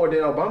did more than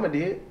Obama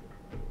did.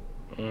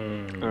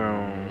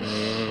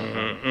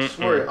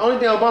 Swear. Only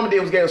thing Obama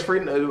did was give us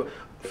free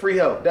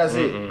health. That's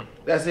it.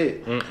 That's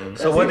it.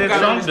 So what did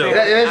Trump do?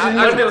 I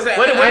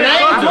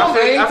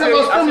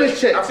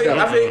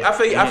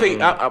think,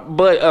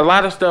 but a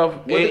lot of stuff.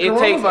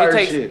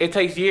 It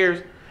takes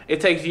years.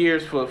 It takes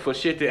years for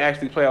shit to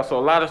actually play out. So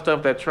a lot of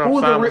stuff that Trump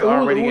signed was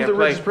already in place. Who's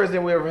the richest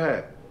president we ever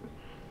had?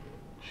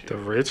 The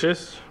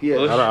richest? Yeah.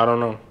 I don't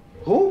know.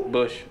 Who?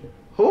 Bush.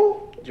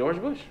 Who? George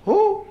Bush.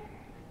 Who?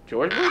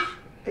 George Bush.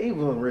 He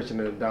wasn't richer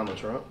than Donald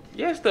Trump.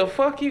 Yes, the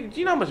fuck you. Do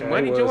you know how much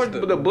money the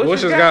Bush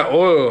Bush has got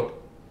oil.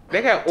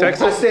 They got oil.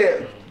 Texas. I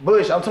said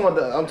Bush. I'm talking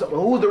about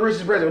who's the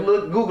richest president?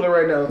 Look, Google it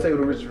right now. I'll tell you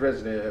who the richest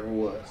president ever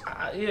was.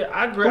 Yeah,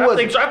 I agree. I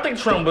think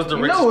Trump was the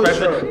richest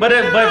president. Trump. But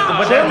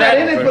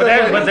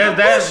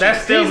that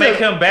still make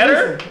him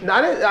better.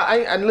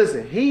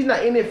 Listen, he's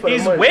not in it for the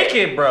money. He's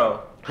wicked,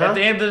 bro. Huh? At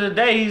the end of the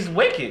day, he's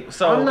wicked.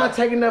 So I'm not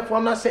taking that.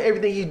 I'm not saying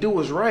everything he do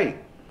is right.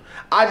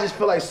 I just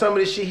feel like some of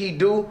the shit he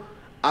do,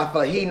 I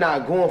feel like he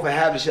not going for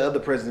half the shit other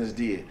presidents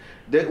did.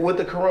 With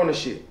the corona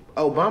shit,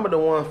 Obama the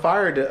one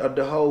fired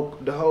the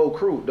whole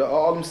crew,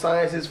 all them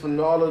scientists from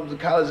all of the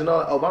college and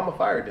all. Obama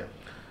fired them.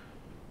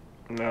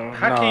 No.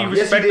 How can you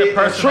respect the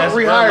person that's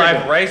real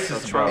life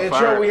racist, bro? And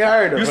Trump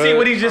rehired him. You see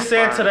what he just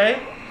said today?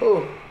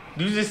 Who?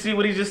 Do you just see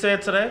what he just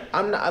said today?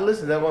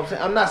 Listen, that's what I'm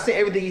saying. I'm not saying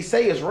everything he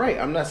say is right.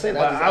 I'm not saying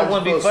that. I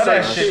wouldn't be for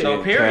that shit,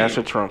 no, period. That's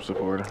a Trump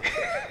supporter.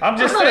 I'm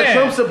just saying. I'm not a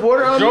Trump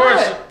supporter.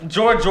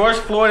 George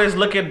Floyd is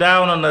looking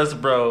down on us,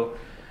 bro.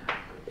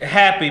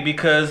 Happy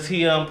because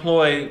he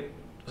employed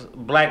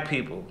black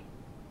people.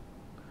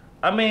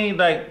 I mean,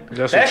 like,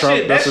 that's what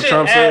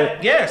Trump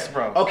said? Yes,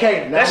 bro.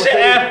 Okay. That shit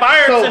add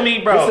fire to me,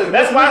 bro.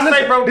 That's why I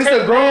say, bro, this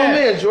is a grown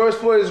man. George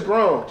Floyd is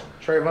grown.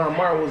 Trayvon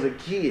Martin was a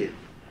kid.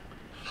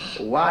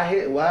 Why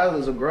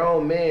does a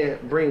grown man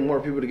bring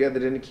more people together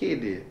than the kid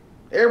did?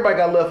 Everybody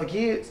got love for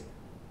kids.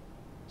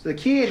 So the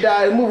kid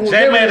died, moving was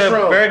Jay made a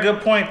strong. very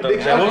good point, though.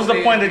 What was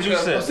the point that you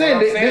said? I'm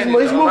saying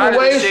he's moving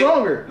way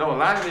stronger. No, a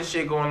lot of this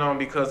shit going on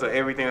because of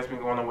everything that's been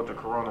going on with the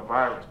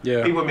coronavirus.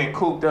 Yeah. People have been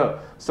cooped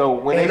up. So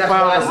when and they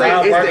find what I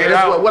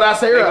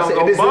say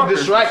earlier, this is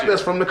distract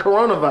us from the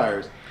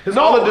coronavirus.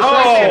 No,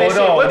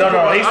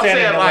 he's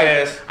saying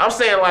I'm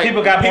saying like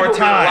people got more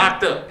time.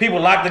 Locked up. People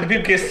locked up.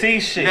 People can see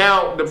shit.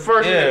 Now the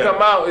first thing to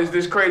come out is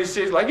this crazy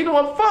shit. It's like, you know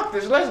what? Fuck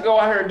this. Let's go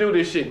out here and do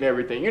this shit and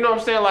everything. You know what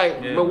I'm saying? Like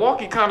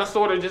Milwaukee kind of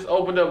sort of just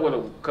opened up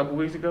a couple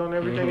weeks ago and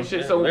everything and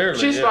shit. So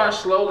shit started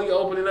slowly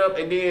opening up,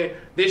 and then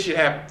this shit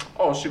happened.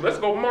 Oh shit, let's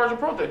go march and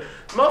protest.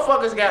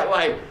 Motherfuckers got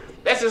like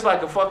that's just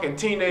like a fucking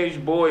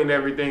teenage boy and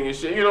everything and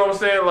shit. You know what I'm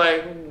saying?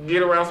 Like,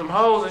 get around some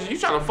hoes and shit. You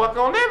trying to fuck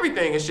on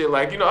everything and shit.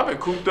 Like, you know, I've been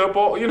cooped up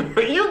all, you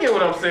know, you get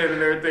what I'm saying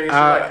and everything. And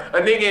shit. Like,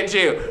 a nigga in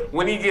jail,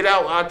 when he get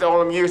out after all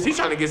them years, he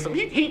trying to get some,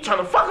 he trying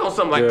to fuck on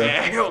something like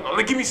that. Hell no,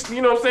 like, give me,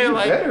 you know what I'm saying?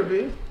 Like, better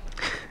be.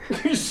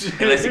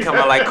 Unless he come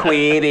out like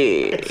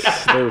Quiddy.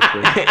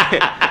 Stupid.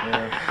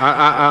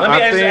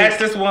 Let me ask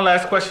this one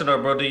last question though,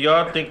 bro. Do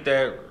y'all think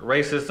that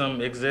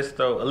racism exists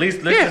though? At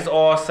least let's just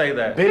all say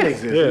that. It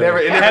exists.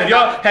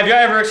 Yeah. Have y'all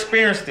ever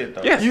experienced it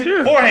though? Yes.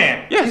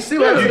 Beforehand. Yes. You see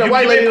what happened to the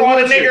white lady in the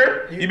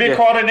wheelchair? You've been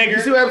called a nigger. You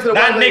see what happened to the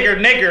Not white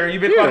lady? nigger.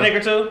 You've been called a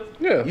nigger too.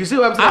 Yeah. You see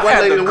what happened to the I've white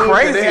had lady in the the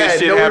wheelchair? They craziest had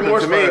shit no happen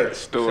remorse to for me. her.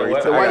 Story.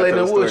 what? The white lady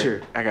in the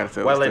wheelchair. I gotta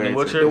tell White the lady in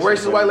the story, wheelchair?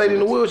 too. The racist white lady in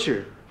the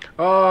wheelchair.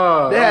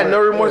 Oh. They had no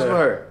remorse for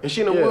her, and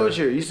she in a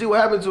wheelchair. You see what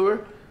happened to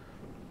her?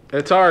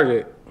 At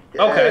Target.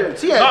 Okay.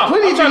 She had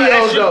plenty I'm of trying to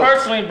ask videos you though.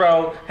 personally,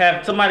 bro.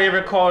 Have somebody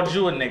ever called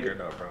you a nigger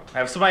though, bro?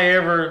 Have somebody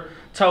ever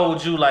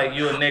told you like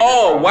you a nigger?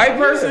 Oh, bro? white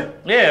person?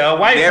 Yeah, a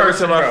white Never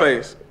person. to my bro.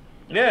 face.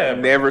 Yeah.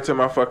 Never to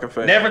my fucking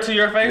face. Never to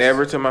your face?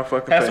 Never to my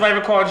fucking Have face. somebody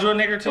ever called you a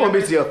nigger It won't too?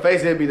 be to your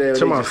face. It'd be there.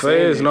 To my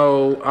face,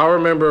 no. I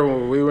remember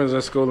when we was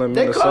in school in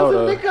They called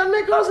Minnesota.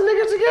 they called the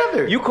niggas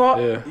together. You called?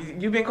 Yeah.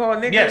 You been called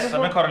nigga? Yes, I've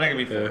before? been called a nigger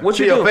before. Yeah. What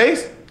to you your do?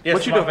 face? Yes,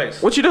 What you to do? my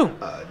face. What you do?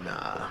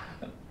 Nah.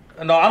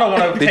 No, I don't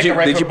want to take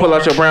a Did you pull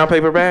out your brown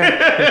paper bag?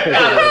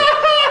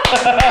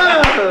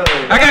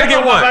 I gotta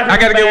get one. I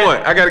gotta get one.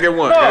 I gotta get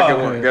one. Gotta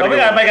get one. No, we Gotta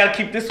get one. gotta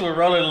keep this one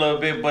rolling a little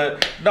bit,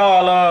 but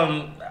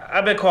no,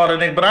 I've been called a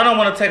nigga, but I don't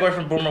want to take away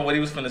from Boomer what he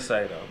was finna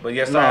say though. But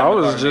yes, No, I I have been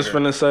was called a just nigger.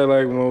 finna say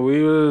like when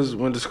we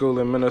went to school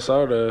in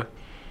Minnesota,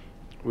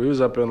 we was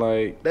up in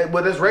like But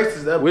that's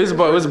racist. we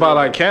was about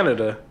like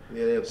Canada.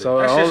 Yeah, So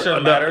That shit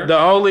shouldn't matter. the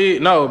only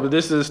but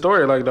this is the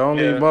story. Like the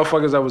only Yeah.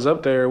 motherfuckers that was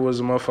up there was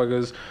the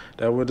motherfuckers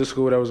that went to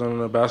school that was on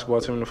the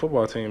basketball team and the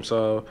football team.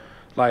 So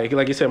like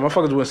you said,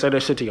 motherfuckers wouldn't say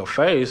that shit to your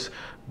face,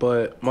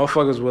 but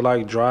motherfuckers would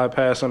like drive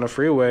past on the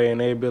freeway and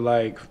they'd be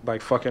like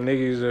fucking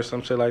niggas or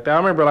some shit like that. I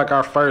remember like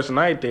our first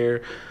night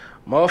there,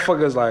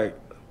 motherfuckers like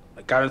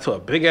got into a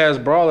big ass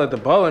brawl at the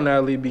bowling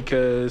alley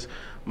because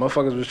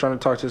motherfuckers was trying to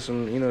talk to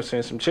some, you know,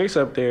 saying some chicks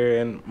up there,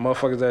 and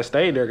motherfuckers that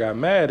stayed there got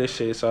mad and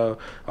shit. So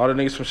all the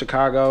niggas from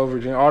Chicago,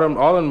 Virginia, all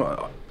them,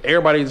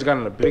 everybody just got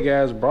in a big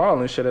ass brawl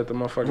and shit at the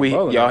motherfucking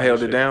bowling Y'all alley held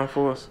and it shit. down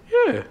for us?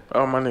 Yeah.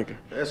 Oh, my nigga.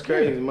 That's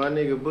crazy. My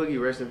nigga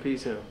Boogie, rest in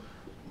peace him.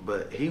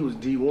 But he was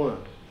D1.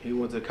 He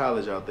went to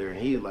college out there, and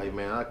he like,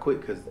 man, I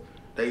quit because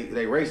they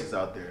racist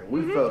out there.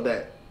 We felt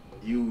that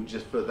you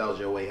just felt that was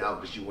your way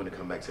out because you want to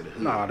come back to the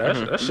hood. Nah, that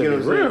You shit get be what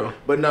I'm saying? real.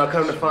 But now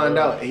come to find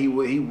out, he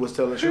was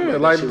telling the truth. Yeah, that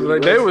like shit really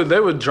they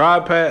racist. would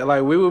drive past,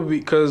 like we would be,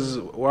 cause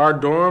our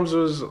dorms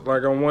was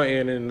like on one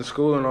end and the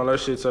school and all that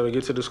shit. So to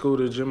get to the school,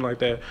 to the gym like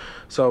that,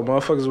 so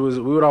motherfuckers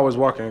we would always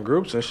walk in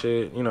groups and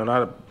shit. You know,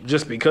 not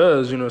just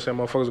because you know what I'm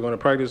saying motherfuckers going to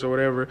practice or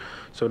whatever.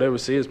 So they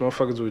would see us,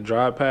 motherfuckers would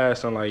drive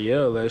past and like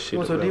yell that shit. You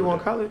went or to whatever.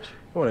 D1 college?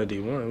 I went to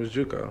D1. It was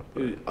JUCO.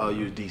 Oh,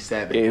 you was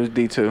D7. Yeah, it was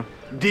D2.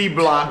 D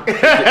block.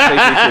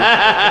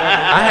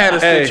 I had a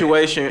Hey,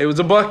 situation. It was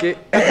a bucket.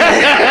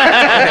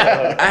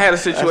 I had a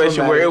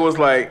situation where matters. it was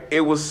like,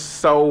 it was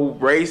so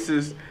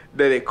racist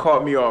that it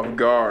caught me off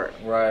guard.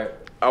 Right.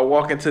 I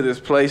walk into this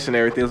place and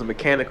everything. It was a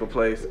mechanical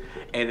place,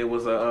 and it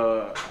was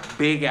a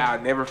big.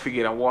 I'll never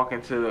forget. I walk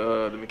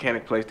into the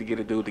mechanic place to get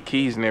a dude the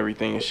keys and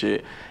everything and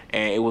shit,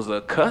 and it was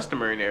a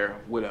customer in there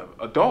with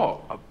a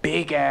dog, a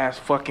big ass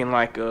fucking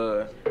like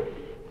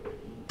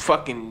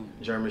fucking.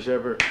 German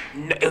Shepherd.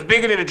 It was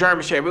bigger than a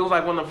German Shepherd. It was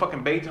like one of the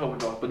fucking Beethoven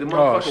dogs, but the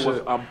Oh,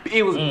 motherfucker shit.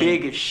 it was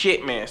big as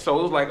shit, man. So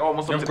it was like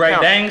almost up Them to the Great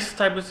counter. Danes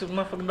type of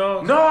motherfucking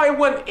dogs? No, it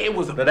wasn't. It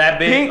was They're that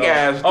big? big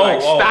ass, Oh. like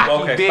Oh, stocky,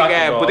 okay, big stocky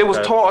ass. dog, But it was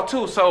okay. tall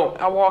too. So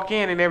I walk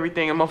in and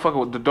everything, and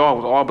motherfucker, the dog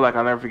was all black.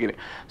 I'll never forget it.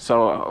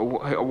 So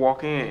I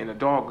walk in, and the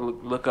dog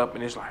look up,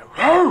 and it's like,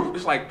 "Rrr!"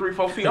 It's like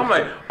 3-4 feet. I'm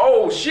like,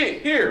 oh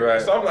shit, here.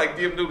 Right. So I'm like,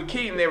 give him the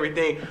key and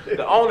everything.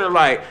 The owner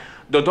like,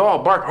 the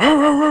dog bark. "Rrr,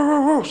 rrr,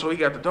 rrr, rrr." So he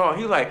got the dog.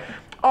 He like,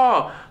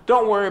 oh,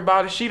 don't worry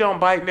about it. She don't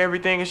bite and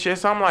everything and shit.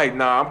 So I'm like,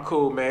 nah, I'm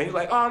cool, man. He's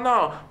like, oh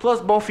no. Plus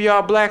both of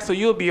y'all black, so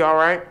you'll be all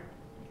right.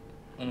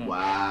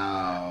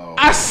 Wow.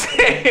 I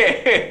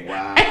said,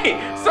 Wow.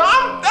 hey, so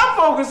I'm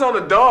focused on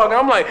the dog.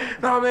 I'm like,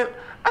 no, man.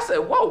 I said,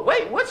 whoa,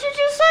 wait, what you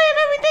just say and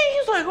everything?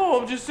 He's like,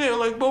 oh, I'm just saying,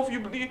 like, both of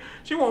you,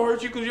 she won't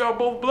hurt you because y'all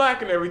both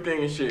black and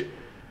everything and shit.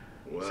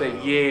 Wow. Say,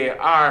 yeah, all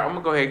right, I'm going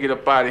to go ahead and get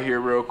up out of here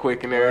real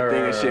quick and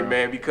everything and shit,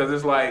 man, because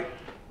it's like,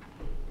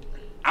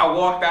 I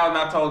walked out and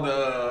I told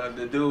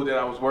the dude that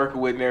I was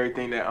working with and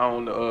everything that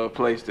owned the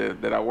place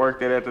that I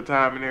worked at the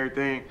time and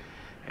everything,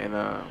 and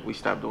we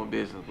stopped doing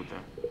business with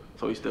them.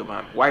 So he's still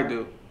behind me. White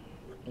dude.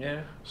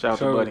 Yeah. Shout out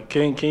to So Buddy.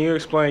 can you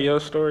explain your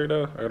story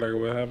though, or like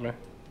what happened?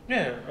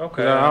 Yeah,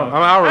 okay.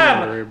 I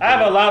remember it. I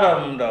have a lot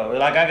of them though.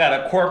 Like I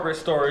got a corporate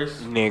stories,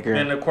 Nigger.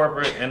 in the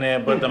corporate, and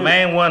then but the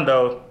main one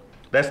though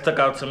that stuck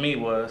out to me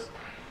was,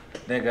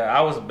 nigga,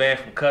 I was banned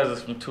from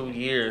Cousins from 2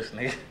 years,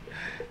 nigga.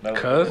 No,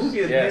 Cuz? Who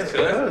gets Yes,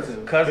 banned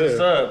from Cousins? Cousin Yeah.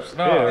 subs.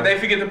 No, Yeah. Did they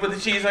forget to put the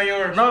cheese on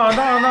yours? no,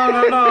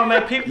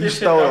 man. Peep this You shit.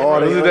 stole though, all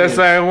bro. the- Was it that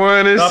same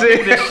one and No, peep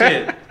shit? this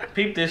shit.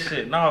 Peep this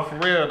shit. No, for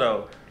real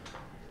though.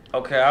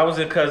 Okay, I was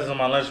in Cousins on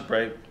my lunch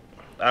break.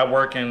 I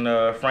work in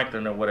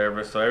Franklin or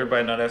whatever, so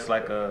everybody know that's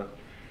like a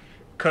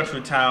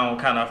country town,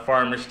 kind of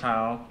farmish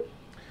town.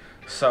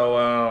 So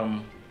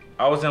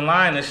I was in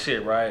line and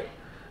shit, right?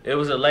 It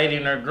was a lady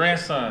and her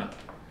grandson.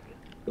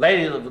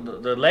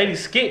 The lady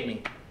skipped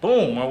me,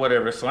 boom, or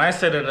whatever. So I ain't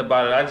said anything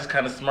about it. I just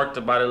kind of smirked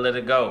about it, let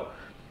it go.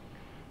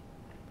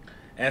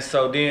 And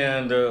so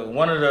then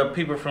one of the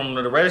people from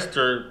the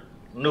register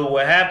knew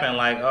what happened.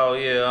 Like, oh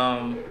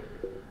yeah,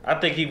 I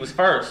think he was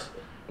first.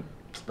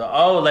 The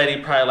old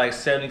lady probably like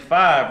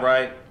 75,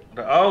 right?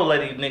 The old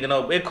lady, nigga,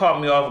 no, it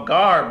caught me off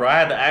guard, bro. I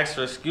had to ask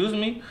her, excuse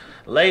me?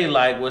 Lady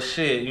like, well,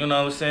 shit, you know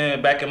what I'm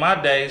saying? Back in my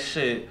day,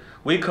 shit,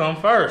 we come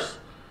first.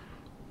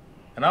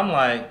 And I'm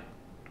like,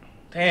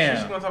 damn.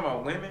 She's gonna talk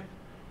about women?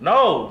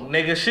 No,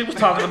 nigga, she was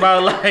talking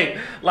about like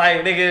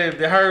nigga,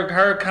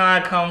 her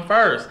kind come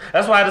first.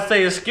 That's why I had to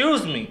say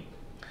excuse me.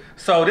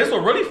 So this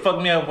what really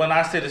fucked me up when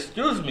I said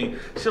excuse me.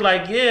 She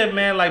like, yeah,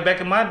 man, like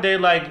back in my day,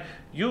 like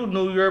you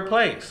knew your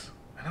place.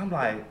 And I'm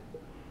like,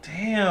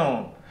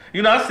 damn.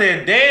 You know, I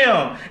said,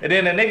 damn. And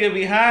then the nigga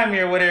behind me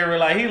or whatever,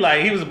 like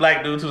he was a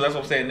black dude too, that's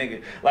what I'm saying,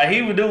 nigga. Like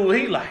he would do,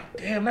 he like,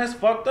 damn, that's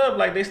fucked up.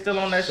 Like they still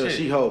on that shit. So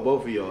she hold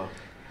both of y'all.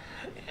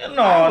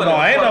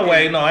 No, ain't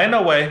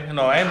no way.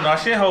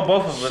 She ain't hold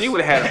both of us. She would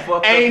have had a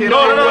fucked Ain't up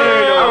no hit way.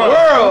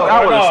 world.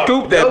 I would have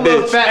scooped that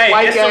bitch.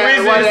 Hey,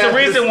 it's the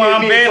reason why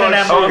I'm banning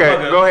that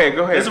motherfucker. Okay,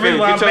 go ahead. It's the reason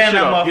why I'm banning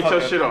that motherfucker. Get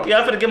your shit off. Yeah,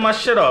 I'm finna get my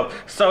shit off.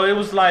 So it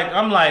was like,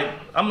 I'm like,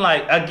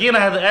 again, I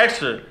had to ask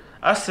her.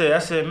 I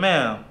said,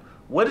 ma'am,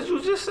 what did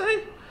you just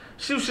say?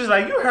 She was just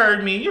like, you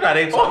heard me. You're not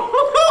able to.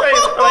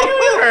 Like,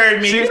 you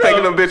heard me. She was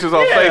taking them bitches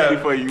off safety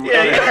for you.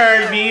 Yeah, you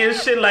heard me and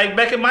shit. Like,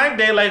 back in my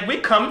day, like, we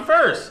come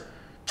first.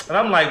 And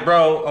I'm like,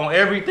 bro, on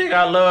everything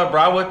I love,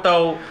 bro, I would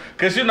throw,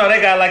 because, you know,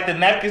 they got, like, the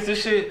napkins and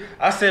shit.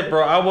 I said,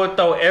 bro, I would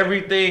throw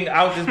everything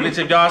out this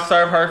bitch if y'all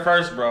serve her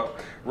first, bro.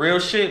 Real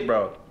shit,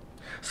 bro.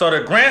 So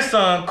the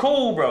grandson,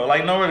 cool, bro.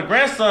 Like, no, the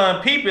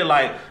grandson peep it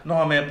like,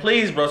 no, man,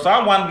 please, bro. So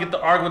I wanted to get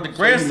to argue with the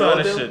grandson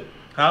and shit.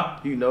 Huh?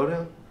 You know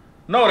them?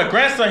 No, the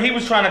grandson, he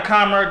was trying to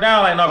calm her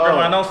down. Like, no,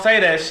 grandma, don't say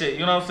that shit.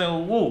 You know what I'm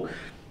saying? Woo.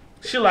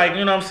 She like,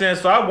 you know what I'm saying?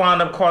 So I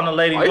wound up calling the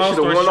lady. Oh, you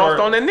should have went off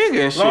on that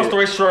nigga and shit. Long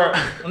story short.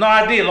 No,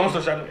 I did. Long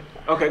story short.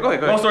 Okay, go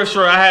ahead. Long story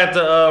short, I had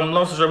to,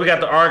 long story short, we got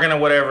to arguing or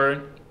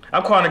whatever.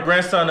 I'm calling the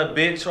grandson a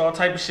bitch, all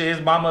type of shit.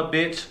 His mama a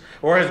bitch.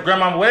 Or his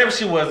grandmama, whatever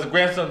she was, the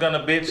grandson gonna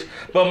bitch.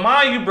 But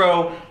mind you,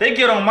 bro, they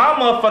get on my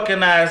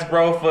motherfucking ass,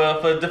 bro,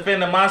 for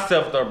defending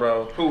myself, though,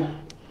 bro. Who?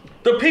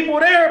 The people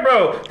there,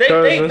 bro.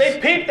 They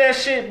peeped that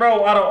shit,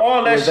 bro, out of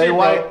all that Was shit, they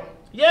white? bro.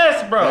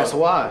 Yes, bro. That's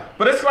why.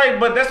 But it's like,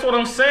 but that's what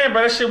I'm saying,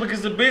 bro. That shit weak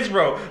as a bitch,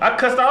 bro. I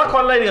cussed out, I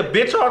call a lady a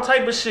bitch, all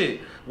type of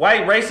shit.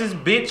 White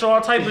racist bitch, all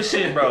type of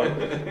shit, bro.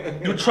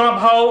 You Trump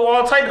hoe,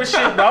 all type of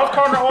shit, bro. I was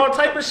calling her all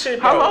type of shit,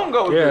 bro. How long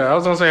ago? Yeah, I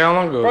was gonna say how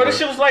long ago. Bro, this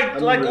shit was like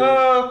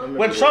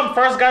when Trump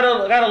first got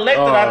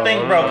elected, I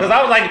think, bro. Cause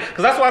I was like,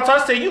 cause that's why I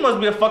told her, you must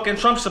be a fucking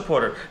Trump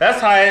supporter.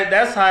 That's how it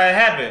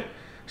happened.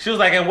 She was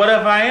like, and what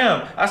if I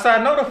am? I said,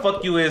 I know the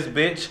fuck you is,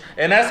 bitch.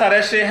 And that's how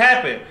that shit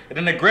happened. And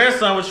then the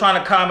grandson was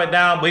trying to calm it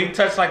down, but he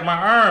touched like my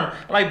arm.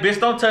 I'm like, bitch,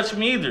 don't touch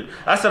me either.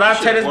 I said,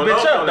 I'll tear this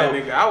bitch up,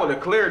 though. I would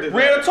have cleared it.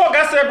 Real talk.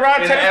 I said, bro,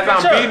 I'll tear this bitch up.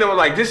 As I'm beating him, I'm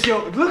like,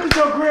 look at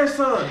your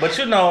grandson. But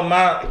you know,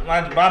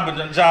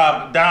 my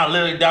job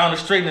literally down the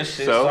street and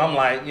shit. So I'm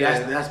like,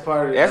 yeah. That's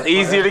part of it. That's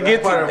easier to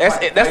get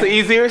to. That's the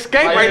easier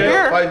escape right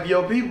there. Fighting for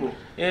your people.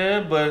 Yeah,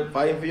 but.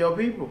 Fighting for your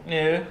people.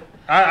 Yeah.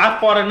 I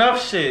fought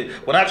enough shit.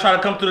 When I tried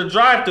to come through the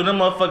drive-thru, them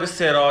motherfuckers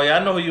said, oh, yeah,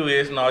 I know who you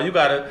is. No, you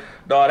gotta,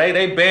 dog,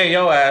 they ban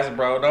your ass,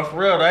 bro. No, for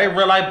real. They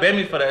real life ban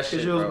me for that shit,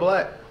 Because you was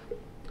black.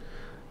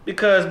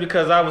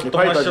 Because I was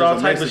throwing shit, all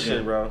type of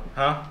shit, bro.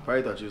 Huh?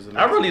 Probably thought you was a Mexican.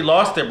 I really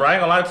lost it, bro. I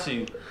ain't gonna lie to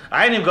you.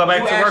 I ain't even go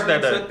back to work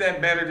that day. You took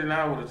that better than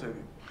I would have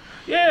taken.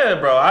 Yeah,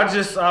 bro. I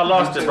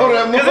lost it,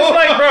 bro. Because it's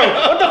like, bro,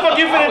 what the fuck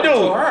you finna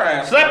do?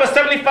 Slap a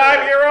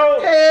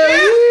 75-year-old? Hell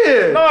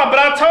yeah. No, but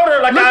I told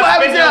her, like, look what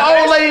happened to that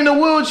old lady in the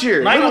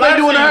wheelchair. Look what they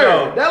doing to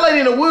her. That lady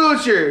in the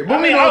wheelchair.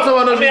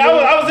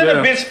 I was in the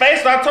bitch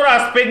face, so I told her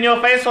I spit in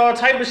your face, all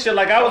type of shit.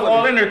 Like, I was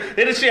all in there.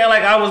 Then she act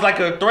like I was like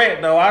a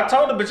threat, though. I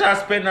told the bitch I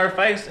spit in her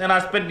face, and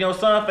I spit in your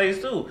son's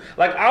face, too.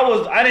 Like,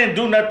 I didn't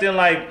do nothing,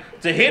 like,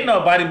 to hit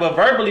nobody, but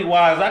verbally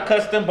wise, I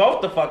cussed them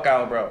both the fuck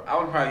out, bro. I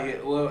would probably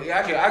hit. Well, yeah,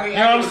 I get. You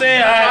know what I'm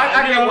saying?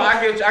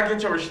 I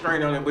get your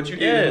restraint on it, but you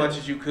did as much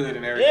as you could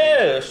and everything.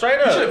 Yeah, straight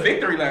up. You should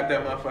victory lap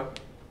that motherfucker.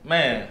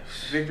 Man,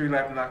 victory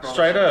lap knocked on.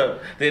 Straight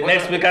up. Then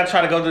next week I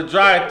try to go to the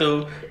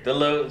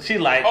drive-thru. She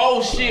like,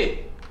 oh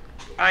shit!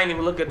 I ain't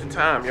even look at the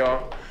time,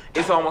 y'all.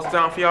 It's almost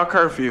time for y'all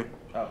curfew.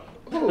 Oh.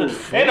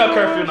 Ain't no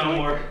curfew no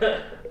more.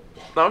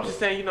 No, I'm just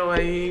saying, you know,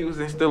 he was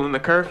instilling the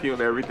curfew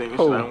and everything. You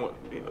know,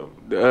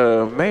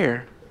 the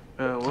mayor.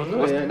 that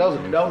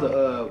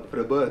was for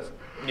the bus.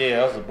 Yeah,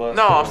 that was a bus.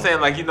 No, I'm saying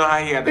like you know how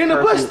he had the And the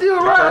curfew, bus still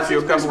the rides. curfew a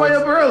It's couple way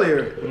weeks. up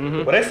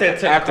earlier. But they said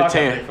 10 After o'clock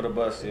 10. I think, for the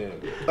bus, yeah.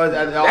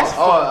 That's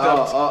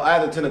fucked up.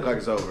 After 10 o'clock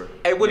is over.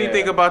 Hey, what do you Yeah.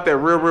 think about that?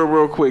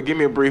 Real quick. Give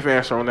me a brief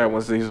answer on that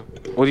one, Caesar.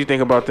 What do you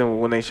think about them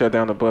when they shut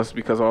down the bus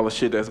because of all the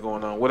shit that's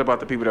going on? What about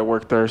the people that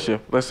work third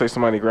shift? Let's say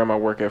somebody grandma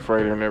work at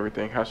Freighter and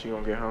everything. How's she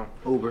gonna get home?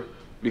 Uber.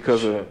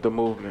 Because of the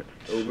movement.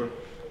 Uber.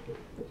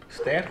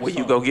 Stand for Will you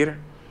something. go get her?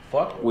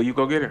 Fuck. Will you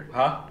go get her?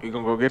 Huh? You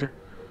gonna go get her?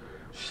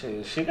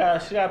 Shit, she got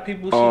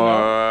people she know.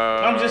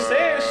 I'm just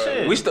saying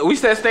shit. We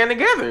said stand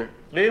together.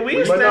 Yeah, we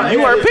But stand no,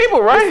 You are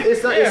people, right?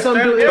 It's some Yeah, dude.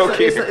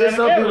 stand It's together.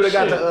 some people that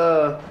got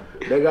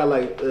Shit. they got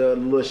like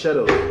little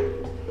shuttles.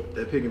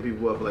 They're picking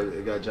people up like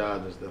they got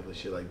jobs and stuff and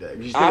shit like that.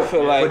 You I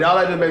feel like- but all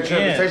that to make Yeah.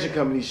 transportation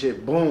company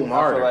shit boom I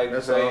harder. feel like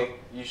That's all. say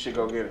you should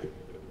go get her.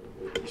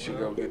 You should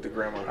go get the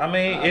grandma. I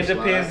mean, it That's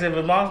depends if it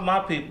belongs to my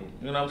people.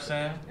 You know what I'm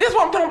saying? That's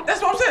what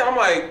I'm saying. I'm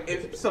like,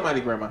 if somebody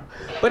grandma.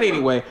 But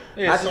anyway,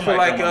 Yeah, I just feel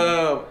somebody like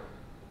grandma.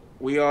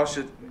 we all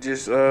should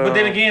just But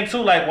then again, too,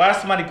 like, why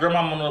somebody grandma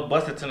on the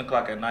bus at 10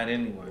 o'clock at night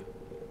anyway?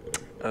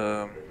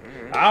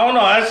 I don't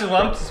know. That's just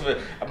what I'm just.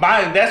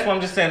 That's what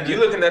I'm just saying. you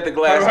looking at the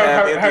glass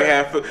half empty,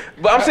 half full.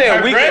 But I'm Her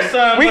saying we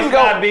grandson can must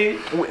go. not be.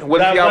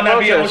 What if y'all not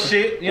be on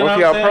protesting? shit, you What know if what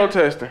y'all I'm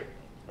saying? protesting?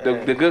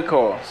 The good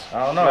cause.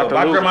 I don't Not know. the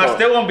My loser grandma cause.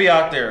 still won't be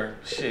out there.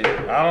 Shit.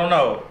 I don't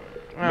know.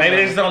 Maybe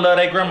they just don't love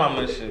their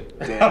grandmama and shit.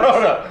 I Damn.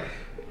 don't know.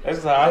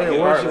 That's how I Yeah,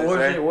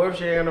 feel. what if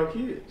she ain't got no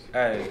kids?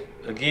 Hey,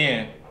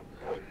 again.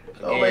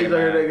 Oh, ladies out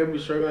here man. they gonna be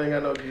struggling, ain't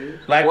got no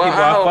kids. Black Well,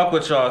 people, I I hope- fuck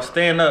with y'all.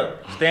 Stand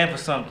up. Stand for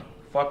something.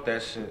 Fuck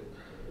that shit.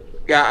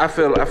 Yeah, I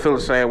feel the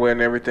same way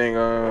and everything.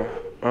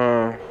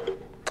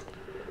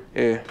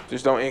 Yeah,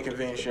 just don't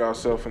inconvenience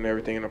yourself and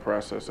everything in the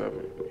process of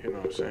it. You know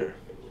what I'm saying?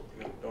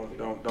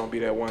 Don't be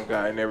that one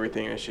guy and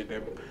everything and shit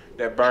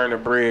that burn the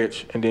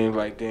bridge and then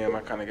like, damn, I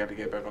kind of got to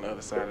get back on the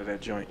other side of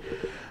that joint.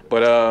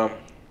 But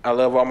I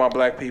love all my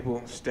black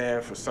people.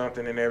 Stand for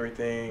something and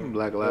everything.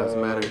 Black Lives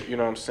Matter. You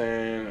know what I'm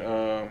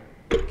saying?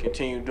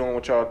 Continue doing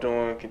what y'all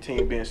doing.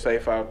 Continue being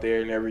safe out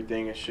there and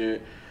everything and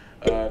shit.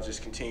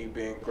 Just continue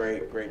being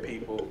great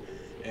people,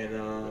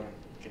 and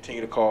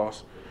continue to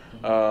cause.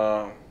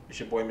 It's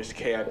your boy Mr.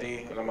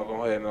 KID, and I'm gonna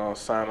go ahead and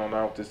sign on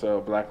out this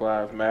Black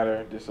Lives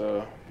Matter, this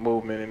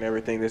movement and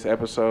everything, this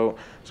episode.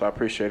 So I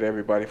appreciate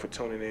everybody for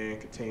tuning in,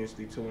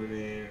 continuously tuning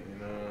in,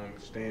 and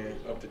staying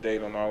up to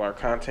date on all our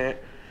content,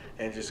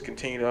 and just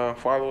continue to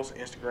follow us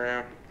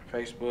Instagram,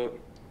 Facebook,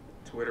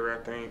 Twitter,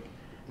 I think,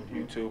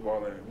 YouTube, all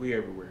that. We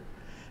everywhere.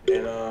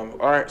 And all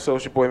right, so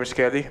it's your boy Mr.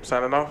 KID. I'm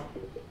signing off.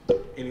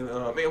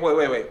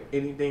 Wait.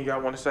 Anything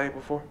y'all want to say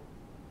before?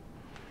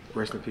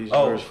 Rest in peace,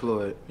 Oh. George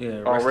Floyd. Yeah,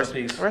 Rest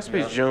in peace. in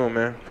peace, June,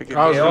 man. Forget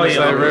I was Yeah, gonna oh, say,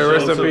 yeah,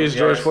 rest in too. peace,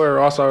 George Yes. Floyd.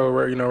 Also,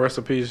 rest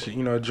in peace,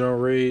 John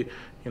Reed.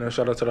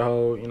 Shout out to the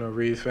whole,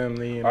 Reed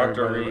family and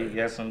Arthur everybody. Reed,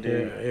 yes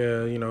indeed.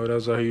 Yeah, that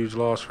was a huge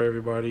loss for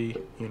everybody.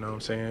 You know what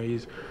I'm saying?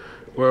 He's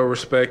well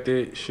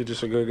respected. Shit,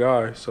 just a good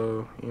guy.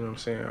 So, you know what I'm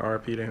saying?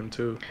 RIP to him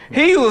too.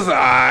 He was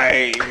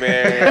alright, man.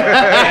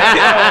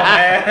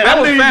 man. That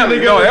was family.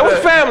 No, that was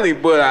family.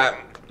 But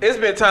it's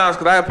been times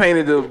because I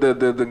painted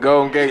the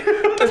Golden Gate.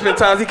 It's been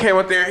times he came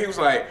up there. He was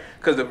like,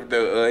 because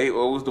he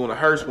was doing a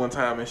hearse one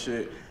time and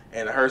shit.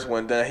 And the hearse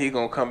wasn't done. He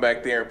gonna come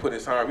back there and put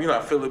his arm. You know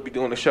how Philip be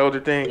doing the shoulder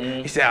thing.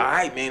 Mm-hmm. He said, "All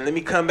right, man, let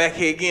me come back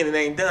here again. It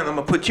ain't done. I'm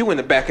gonna put you in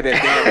the back of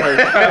that damn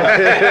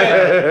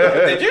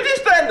hearse." Did you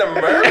just threaten to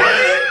murder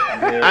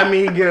me? I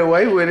mean, he get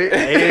away with it.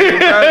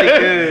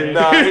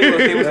 No,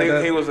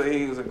 he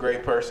was a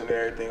great person and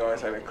everything.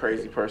 Always had a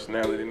crazy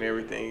personality and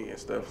everything and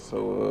stuff.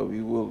 So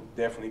we will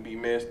definitely be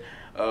missed.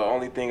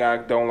 Only thing I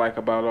don't like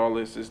about all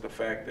this is the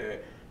fact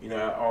that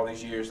all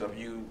these years of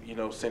you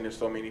sending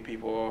so many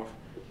people off.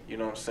 You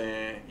know what I'm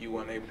saying? You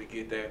weren't able to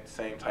get that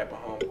same type of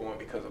home going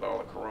because of all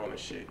the corona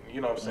shit. You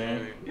know what I'm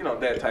saying? Mm-hmm.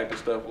 That type of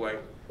stuff, like,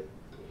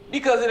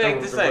 because it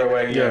ain't the same.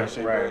 Right, Yeah, yeah,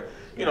 shit, right. but,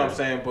 you know what I'm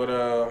saying?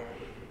 But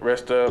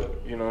rest up.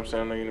 You know what I'm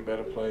saying? I know you're in a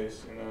better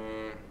place.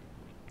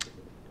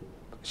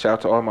 Shout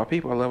out to all my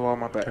people. I love all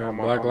my back. all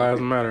my- Black all my Lives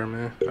people. Matter,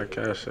 man. Like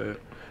Cash said.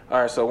 All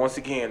right, so once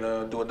again,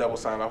 do a double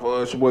sign off.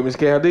 It's your boy, Miss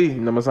KLD.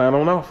 Number sign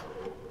on off.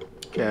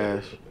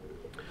 Cash.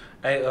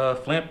 Hey,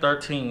 Flint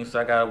 13, so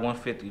I got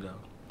 150 though.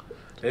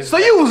 So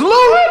you was losing?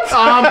 Oh,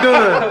 I'm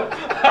done.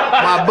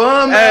 My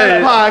bum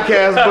ass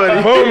podcast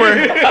buddy.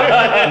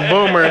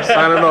 Boomer,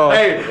 signing off.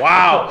 Hey,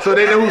 Wow. so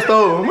they know who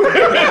stole him.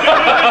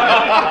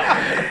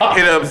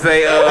 Hit up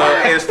Zay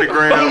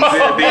Instagram,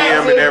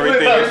 DM, and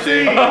everything and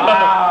shit.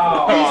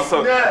 Oh,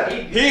 so he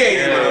ain't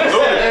even a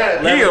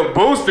looter. He a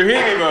booster. He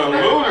ain't even a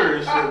looter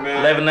and shit, man.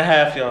 11 and a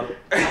half, y'all.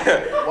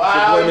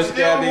 Wow, Miss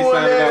still KLD more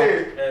signing than off.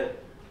 it. Hey.